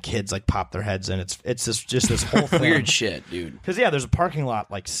open and kids like pop their heads in. It's just this whole thing. Weird shit, dude. Because yeah, there's a parking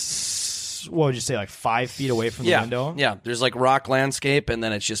lot like what would you say, like 5 feet away from the window? Yeah, there's like rock landscape, and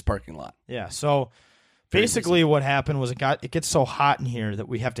then it's just parking lot. Yeah. So basically, what happened was it gets so hot in here that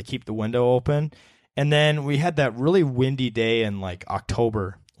we have to keep the window open, and then we had that really windy day in like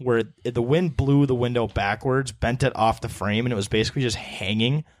October where the wind blew the window backwards, bent it off the frame, and it was basically just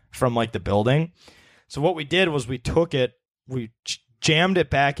hanging from like the building. So what we did was we took it, we jammed it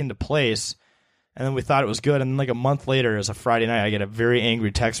back into place, and then we thought it was good. And then like a month later, as a Friday night, I get a very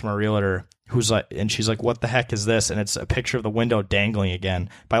angry text from our realtor who's like, and she's like, "What the heck is this?" And it's a picture of the window dangling again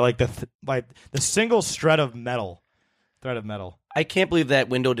by like the single shred of metal Thread of metal. I can't believe that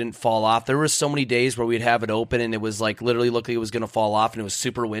window didn't fall off. There were so many days where we'd have it open and it was like literally looked like it was going to fall off and it was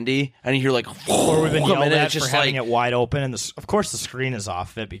super windy. And you hear like, or we've been yelled and at it's for just having like, it wide open. And of course the screen is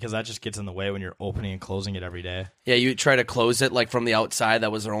off it because that just gets in the way when you're opening and closing it every day. yeah, you try to close it like from the outside.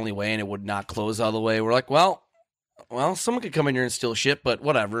 That was our only way and it would not close all the way. We're like, well, someone could come in here and steal shit, but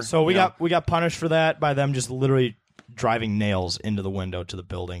whatever. So we got punished for that by them just literally driving nails into the window to the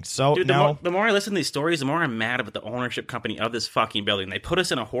building. So Dude, now the more I listen to these stories, the more I'm mad about the ownership company of this fucking building. They put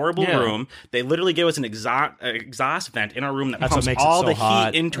us in a horrible room. They literally gave us an exhaust vent in our room that pumps all the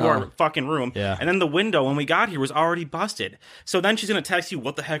heat into our fucking room. Yeah. And then the window, when we got here, was already busted. So then she's going to text you,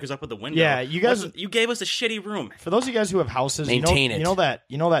 what the heck is up with the window? Yeah, you guys... You gave us a shitty room. For those of you guys who have houses, Maintain it.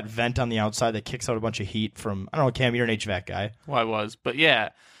 You know that vent on the outside that kicks out a bunch of heat from, I don't know, Cam, you're an HVAC guy. Well, I was. But yeah,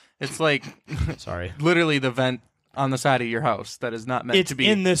 it's like... Sorry. Literally the vent on the side of your house that is not meant to be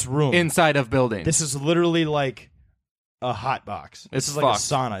in this room inside of buildings. This is literally like a hot box. This is like a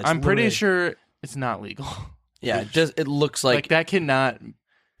sauna. I'm pretty sure it's not legal. Yeah, it looks like that cannot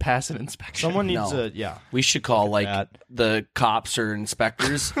pass an inspection. Someone needs to, we should call the cops or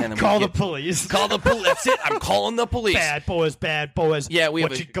inspectors and then call the police. Call the police. That's it. I'm calling the police. Bad boys. Yeah,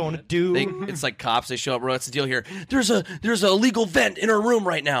 what you gonna do? It's like cops. They show up. What's the deal here? There's a illegal vent in our room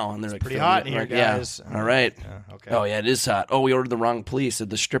right now, and they're like, pretty hot in here, guys. Yeah. All right. Yeah, okay. Oh yeah, it is hot. Oh, we ordered the wrong police.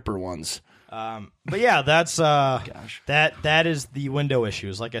 The stripper ones. But yeah, that's that is the window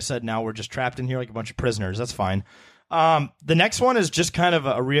issues. Like I said, now we're just trapped in here like a bunch of prisoners. That's fine. The next one is just kind of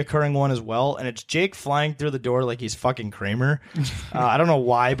a reoccurring one as well, and it's Jake flying through the door like he's fucking Kramer. I don't know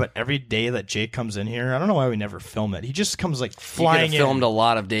why, but every day that Jake comes in here, I don't know why we never film it. He just comes like flying in. Filmed a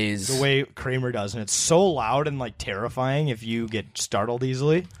lot of days the way Kramer does, and it's so loud and like terrifying if you get startled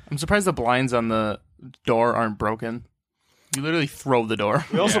easily. I'm surprised the blinds on the door aren't broken. You literally throw the door.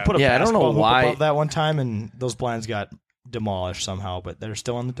 We also put a I don't know basketball hoop why above that one time, and those blinds got demolished somehow, but they're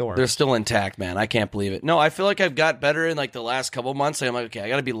still on the door. They're still intact, man. I can't believe it. No, I feel like I've got better in like the last couple months. I'm like, okay, I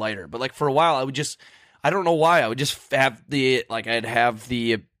got to be lighter. But like for a while, I don't know why. I would just have I'd have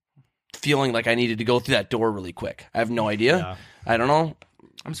the feeling like I needed to go through that door really quick. I have no idea. Yeah. I don't know.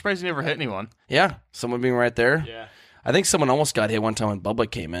 I'm surprised you never hit anyone. Yeah, someone being right there. Yeah. I think someone almost got hit one time when Bubba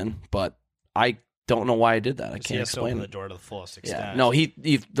came in, but I don't know why I did that. I can't explain open it. the door to the fullest extent. Yeah. No,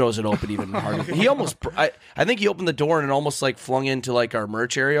 he throws it open even harder. He almost, I think he opened the door and it almost like flung into like our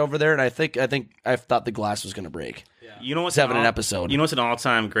merch area over there, and I thought the glass was going to break. Yeah. You know what's having an episode. You know what's an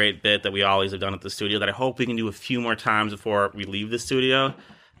all-time great bit that we always have done at the studio that I hope we can do a few more times before we leave the studio?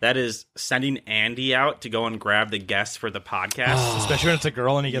 That is sending Andy out to go and grab the guests for the podcast. Especially when it's a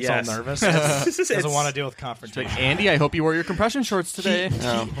girl and he gets all nervous. Doesn't want to deal with confrontation. Like, Andy, I hope you wore your compression shorts today.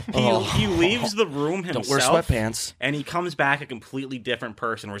 He leaves the room himself. Don't wear sweatpants. And he comes back a completely different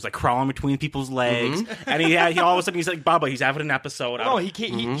person where he's like crawling between people's legs. And he all of a sudden he's like, Bubba, he's having an episode. No,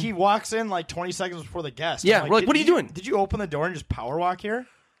 he walks in like 20 seconds before the guest. Yeah, I'm we're like, what are you doing? Did you open the door and just power walk here?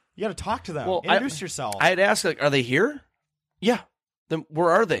 You got to talk to them. Well, introduce yourself. I had asked, like, are they here? Yeah. Then where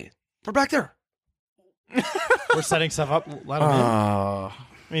are they? We're back there. We're setting stuff up. Let them in. I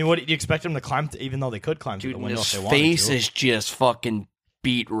mean, what do you expect them to climb? Even though they could climb through the window if they wanted to. His face is just fucking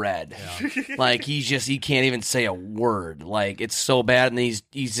beat red. Yeah. Like he can't even say a word. Like it's so bad, and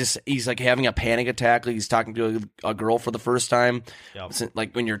he's like having a panic attack. Like he's talking to a girl for the first time,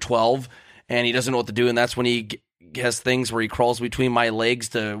 like when you're 12, and he doesn't know what to do, and that's when he has things where he crawls between my legs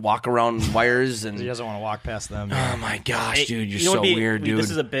to walk around wires, and he doesn't want to walk past them. Oh my gosh, dude, you're so weird, dude.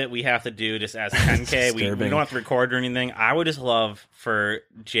 This is a bit we have to do just as 10K. we don't have to record or anything. I would just love for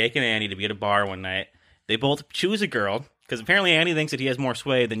Jake and Andy to be at a bar one night. They both choose a girl. Because apparently Andy thinks that he has more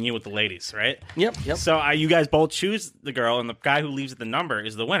sway than you with the ladies, right? Yep. So you guys both choose the girl, and the guy who leaves the number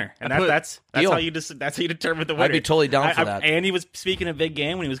is the winner, and that's how you determine the winner. I'd be totally down for that. Andy was speaking a big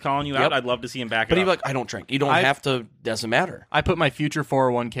game when he was calling you out. I'd love to see him back. But he'd be like, I don't drink. You don't have to. Doesn't matter. I put my future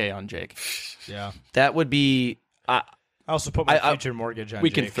 401k on Jake. Yeah, that would be. I also put my future mortgage on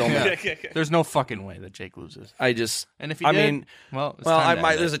we Jake. Can film that. The's no fucking way that Jake loses. And if he did,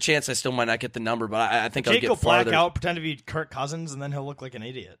 there's a chance I still might not get the number, but I think Jake I'll get will farther. black out, pretend to be Kirk Cousins, and then he'll look like an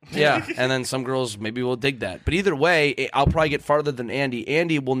idiot. Yeah, and then some girls maybe will dig that. But either way, I'll probably get farther than Andy.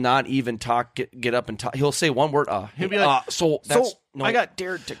 Andy will not even talk, get up and talk. He'll say one word. He'll be like, no, I got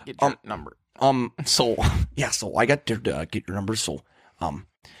dared to get your number. So I got dared to get your number. So,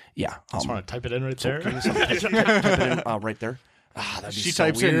 yeah. Just want to type it in right there. Type it in right there. She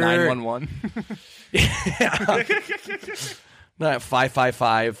types in 911.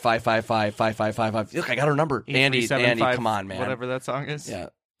 555 555. Look, I got her number. Andy, come on, man. Whatever that song is. Yeah.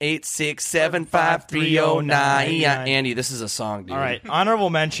 8675309. Andy, this is a song, dude. All right. Honorable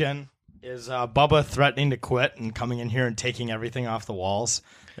mention. is Bubba threatening to quit and coming in here and taking everything off the walls.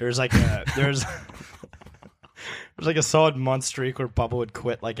 There's like there's like a solid month streak where Bubba would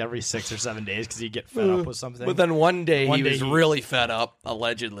quit like every 6 or 7 days because he'd get fed up with something. But then one day he was really fed up,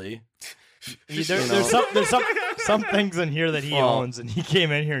 allegedly. There's some things in here that he owns, and he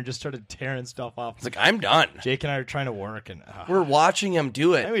came in here and just started tearing stuff off. It's like, I'm done. Jake and I are trying to work, and we're watching him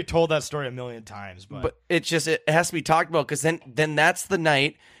do it. I think we've told that story a million times, but it has to be talked about because then that's the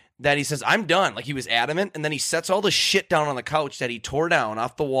night that he says, I'm done. Like, he was adamant, and then he sets all the shit down on the couch that he tore down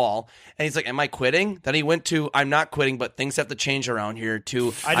off the wall, and he's like, am I quitting? Then he went to, I'm not quitting, but things have to change around here,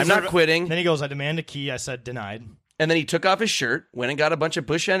 to, I'm not quitting. Then he goes, I demand a key. I said, denied. And then he took off his shirt, went and got a bunch of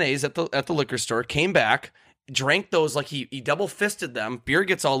Busch NAs at the liquor store, came back, drank those like he double-fisted them. Beer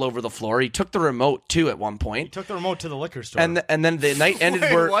gets all over the floor. He took the remote, too, at one point. He took the remote to the liquor store. And then the night ended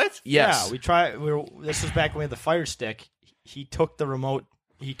where... What? Yes. Yeah, this was back when we had the Fire Stick. He took the remote.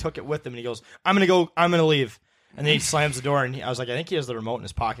 He took it with him, and he goes, I'm going to leave. And then he slams the door, and I was like, I think he has the remote in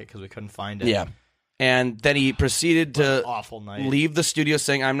his pocket because we couldn't find it. Yeah. And then he proceeded to awful night. Leave the studio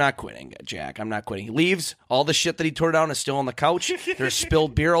saying, I'm not quitting, Jack. I'm not quitting. He leaves. All the shit that he tore down is still on the couch. There's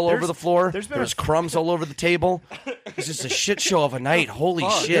spilled beer all over the floor. There's crumbs all over the table. It's just a shit show of a night. Holy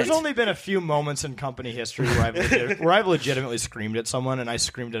shit. There's only been a few moments in company history where I've legitimately screamed at someone, and I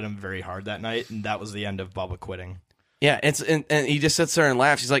screamed at him very hard that night, and that was the end of Bubba quitting. Yeah, and he just sits there and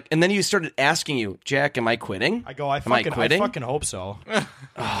laughs. He's like, and then he started asking you, Jack, am I quitting? I go, I fucking hope so.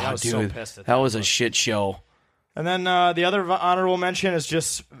 I was so pissed at that. That was a shit show. And then the other honorable mention is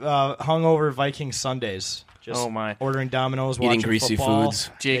just hungover Viking Sundays. Just ordering Domino's, eating watching greasy football,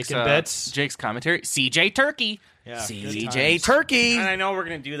 foods. making bits. Jake's commentary, CJ Turkey. Yeah, CJ Turkey. And I know we're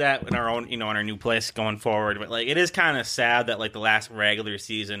gonna do that in our own, in our new place going forward. But like, it is kind of sad that like the last regular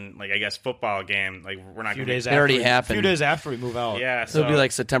season, like I guess football game, like we're not. It already happened. A few days after we move out. Yeah, so it'll be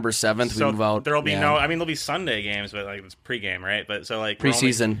like September 7th. We move out. There'll be there'll be Sunday games, but like it's pregame, right? But so like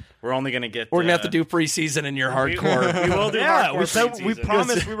preseason. We're only gonna get. We're gonna have to do preseason in your hardcore. We will do. Yeah, hardcore we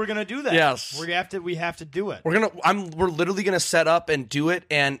promised we were gonna do that. Yes, we have to do it. We're literally gonna set up and do it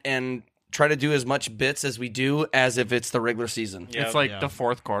and try to do as much bits as we do as if it's the regular season. Yep. It's like the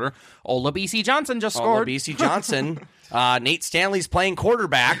fourth quarter. Ola BC Johnson just scored. Ola BC Johnson. Nate Stanley's playing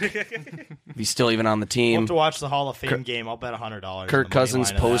quarterback. If he's still even on the team. We'll have to watch the Hall of Fame game. I'll bet $100. Kirk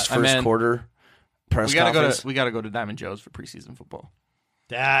Cousins post first quarter press conference. We gotta go to Diamond Joe's for preseason football.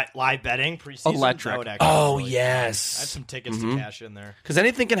 That live betting preseason. Electric. Oh yes. I had some tickets to cash in there. Because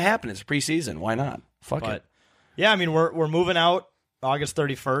anything can happen. It's preseason. Why not? Fuck it. Yeah, I mean we're moving out August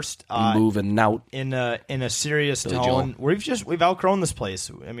 31st. Moving out in a serious tone. We've outgrown this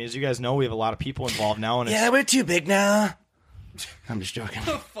place. I mean, as you guys know, we have a lot of people involved now. And we're too big now. I'm just joking.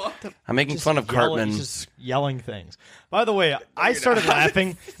 I'm making fun of Cartman. Just yelling things. By the way, I started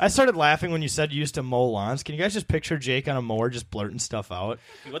laughing. I started laughing when you said you used to mow lawns. Can you guys just picture Jake on a mower just blurting stuff out?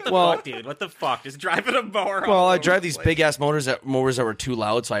 What the fuck, dude? What the fuck? Just driving a mower. Well, I drive these big ass mowers that were too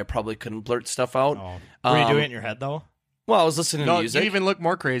loud, so I probably couldn't blurt stuff out. Were you doing it in your head though? Well, I was listening to music. You even look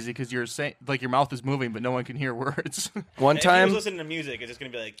more crazy because you're saying like your mouth is moving, but no one can hear words. One time, if you was listening to music, it's just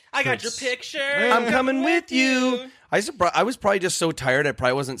gonna be like, "I got your picture. I'm coming with you." I was probably just so tired. I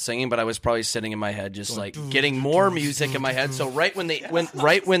probably wasn't singing, but I was probably sitting in my head, just like getting more music in my head. So right when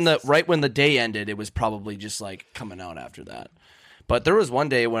the day ended, it was probably just like coming out after that. But there was one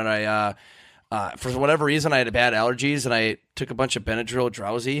day when I, for whatever reason, I had bad allergies, and I took a bunch of Benadryl,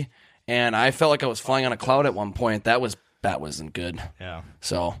 drowsy, and I felt like I was flying on a cloud at one point. That wasn't good. Yeah.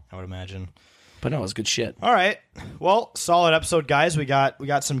 So I would imagine. But no, it was good shit. All right. Well, solid episode, guys. We got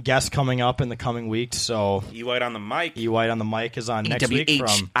some guests coming up in the coming weeks. So E White on the mic. E White on the mic is on next week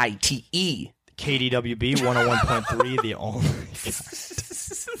from EWHITE. KDWB 101.3. The only.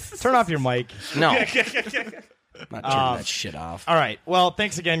 Turn off your mic. No. I'm not turning that shit off. All right. Well,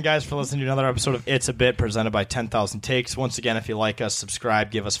 thanks again, guys, for listening to another episode of It's a Bit presented by 10,000 Takes. Once again, if you like us,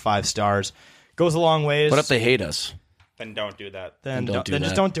 subscribe, give us 5 stars. Goes a long ways. What if they hate us? Then don't do that. Then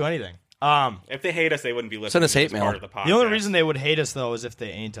just don't do anything. If they hate us, they wouldn't be listening. Send us hate mail. Part of the podcast. The only reason they would hate us, though, is if they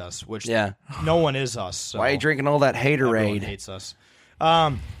ain't us, which no one is us. So why are you drinking all that haterade? Everyone hates us.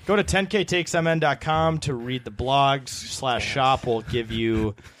 Go to 10ktakesmn.com to read the blogs /shop. We'll give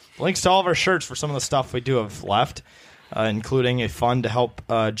you links to all of our shirts for some of the stuff we do have left, including a fund to help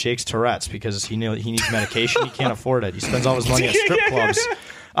Jake's Tourette's because he needs medication. He can't afford it. He spends all his money at strip clubs.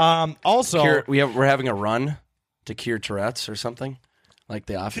 Also, we're having a run to cure Tourette's or something. Like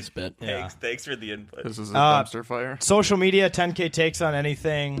the Office bit. Yeah. Thanks for the input. This is a dumpster fire. Social media, 10K Takes on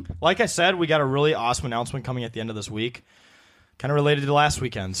anything. Like I said, we got a really awesome announcement coming at the end of this week. Kind of related to last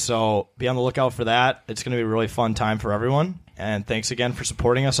weekend. So be on the lookout for that. It's going to be a really fun time for everyone. And thanks again for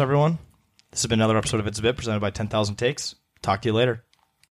supporting us, everyone. This has been another episode of It's a Bit presented by 10,000 Takes. Talk to you later.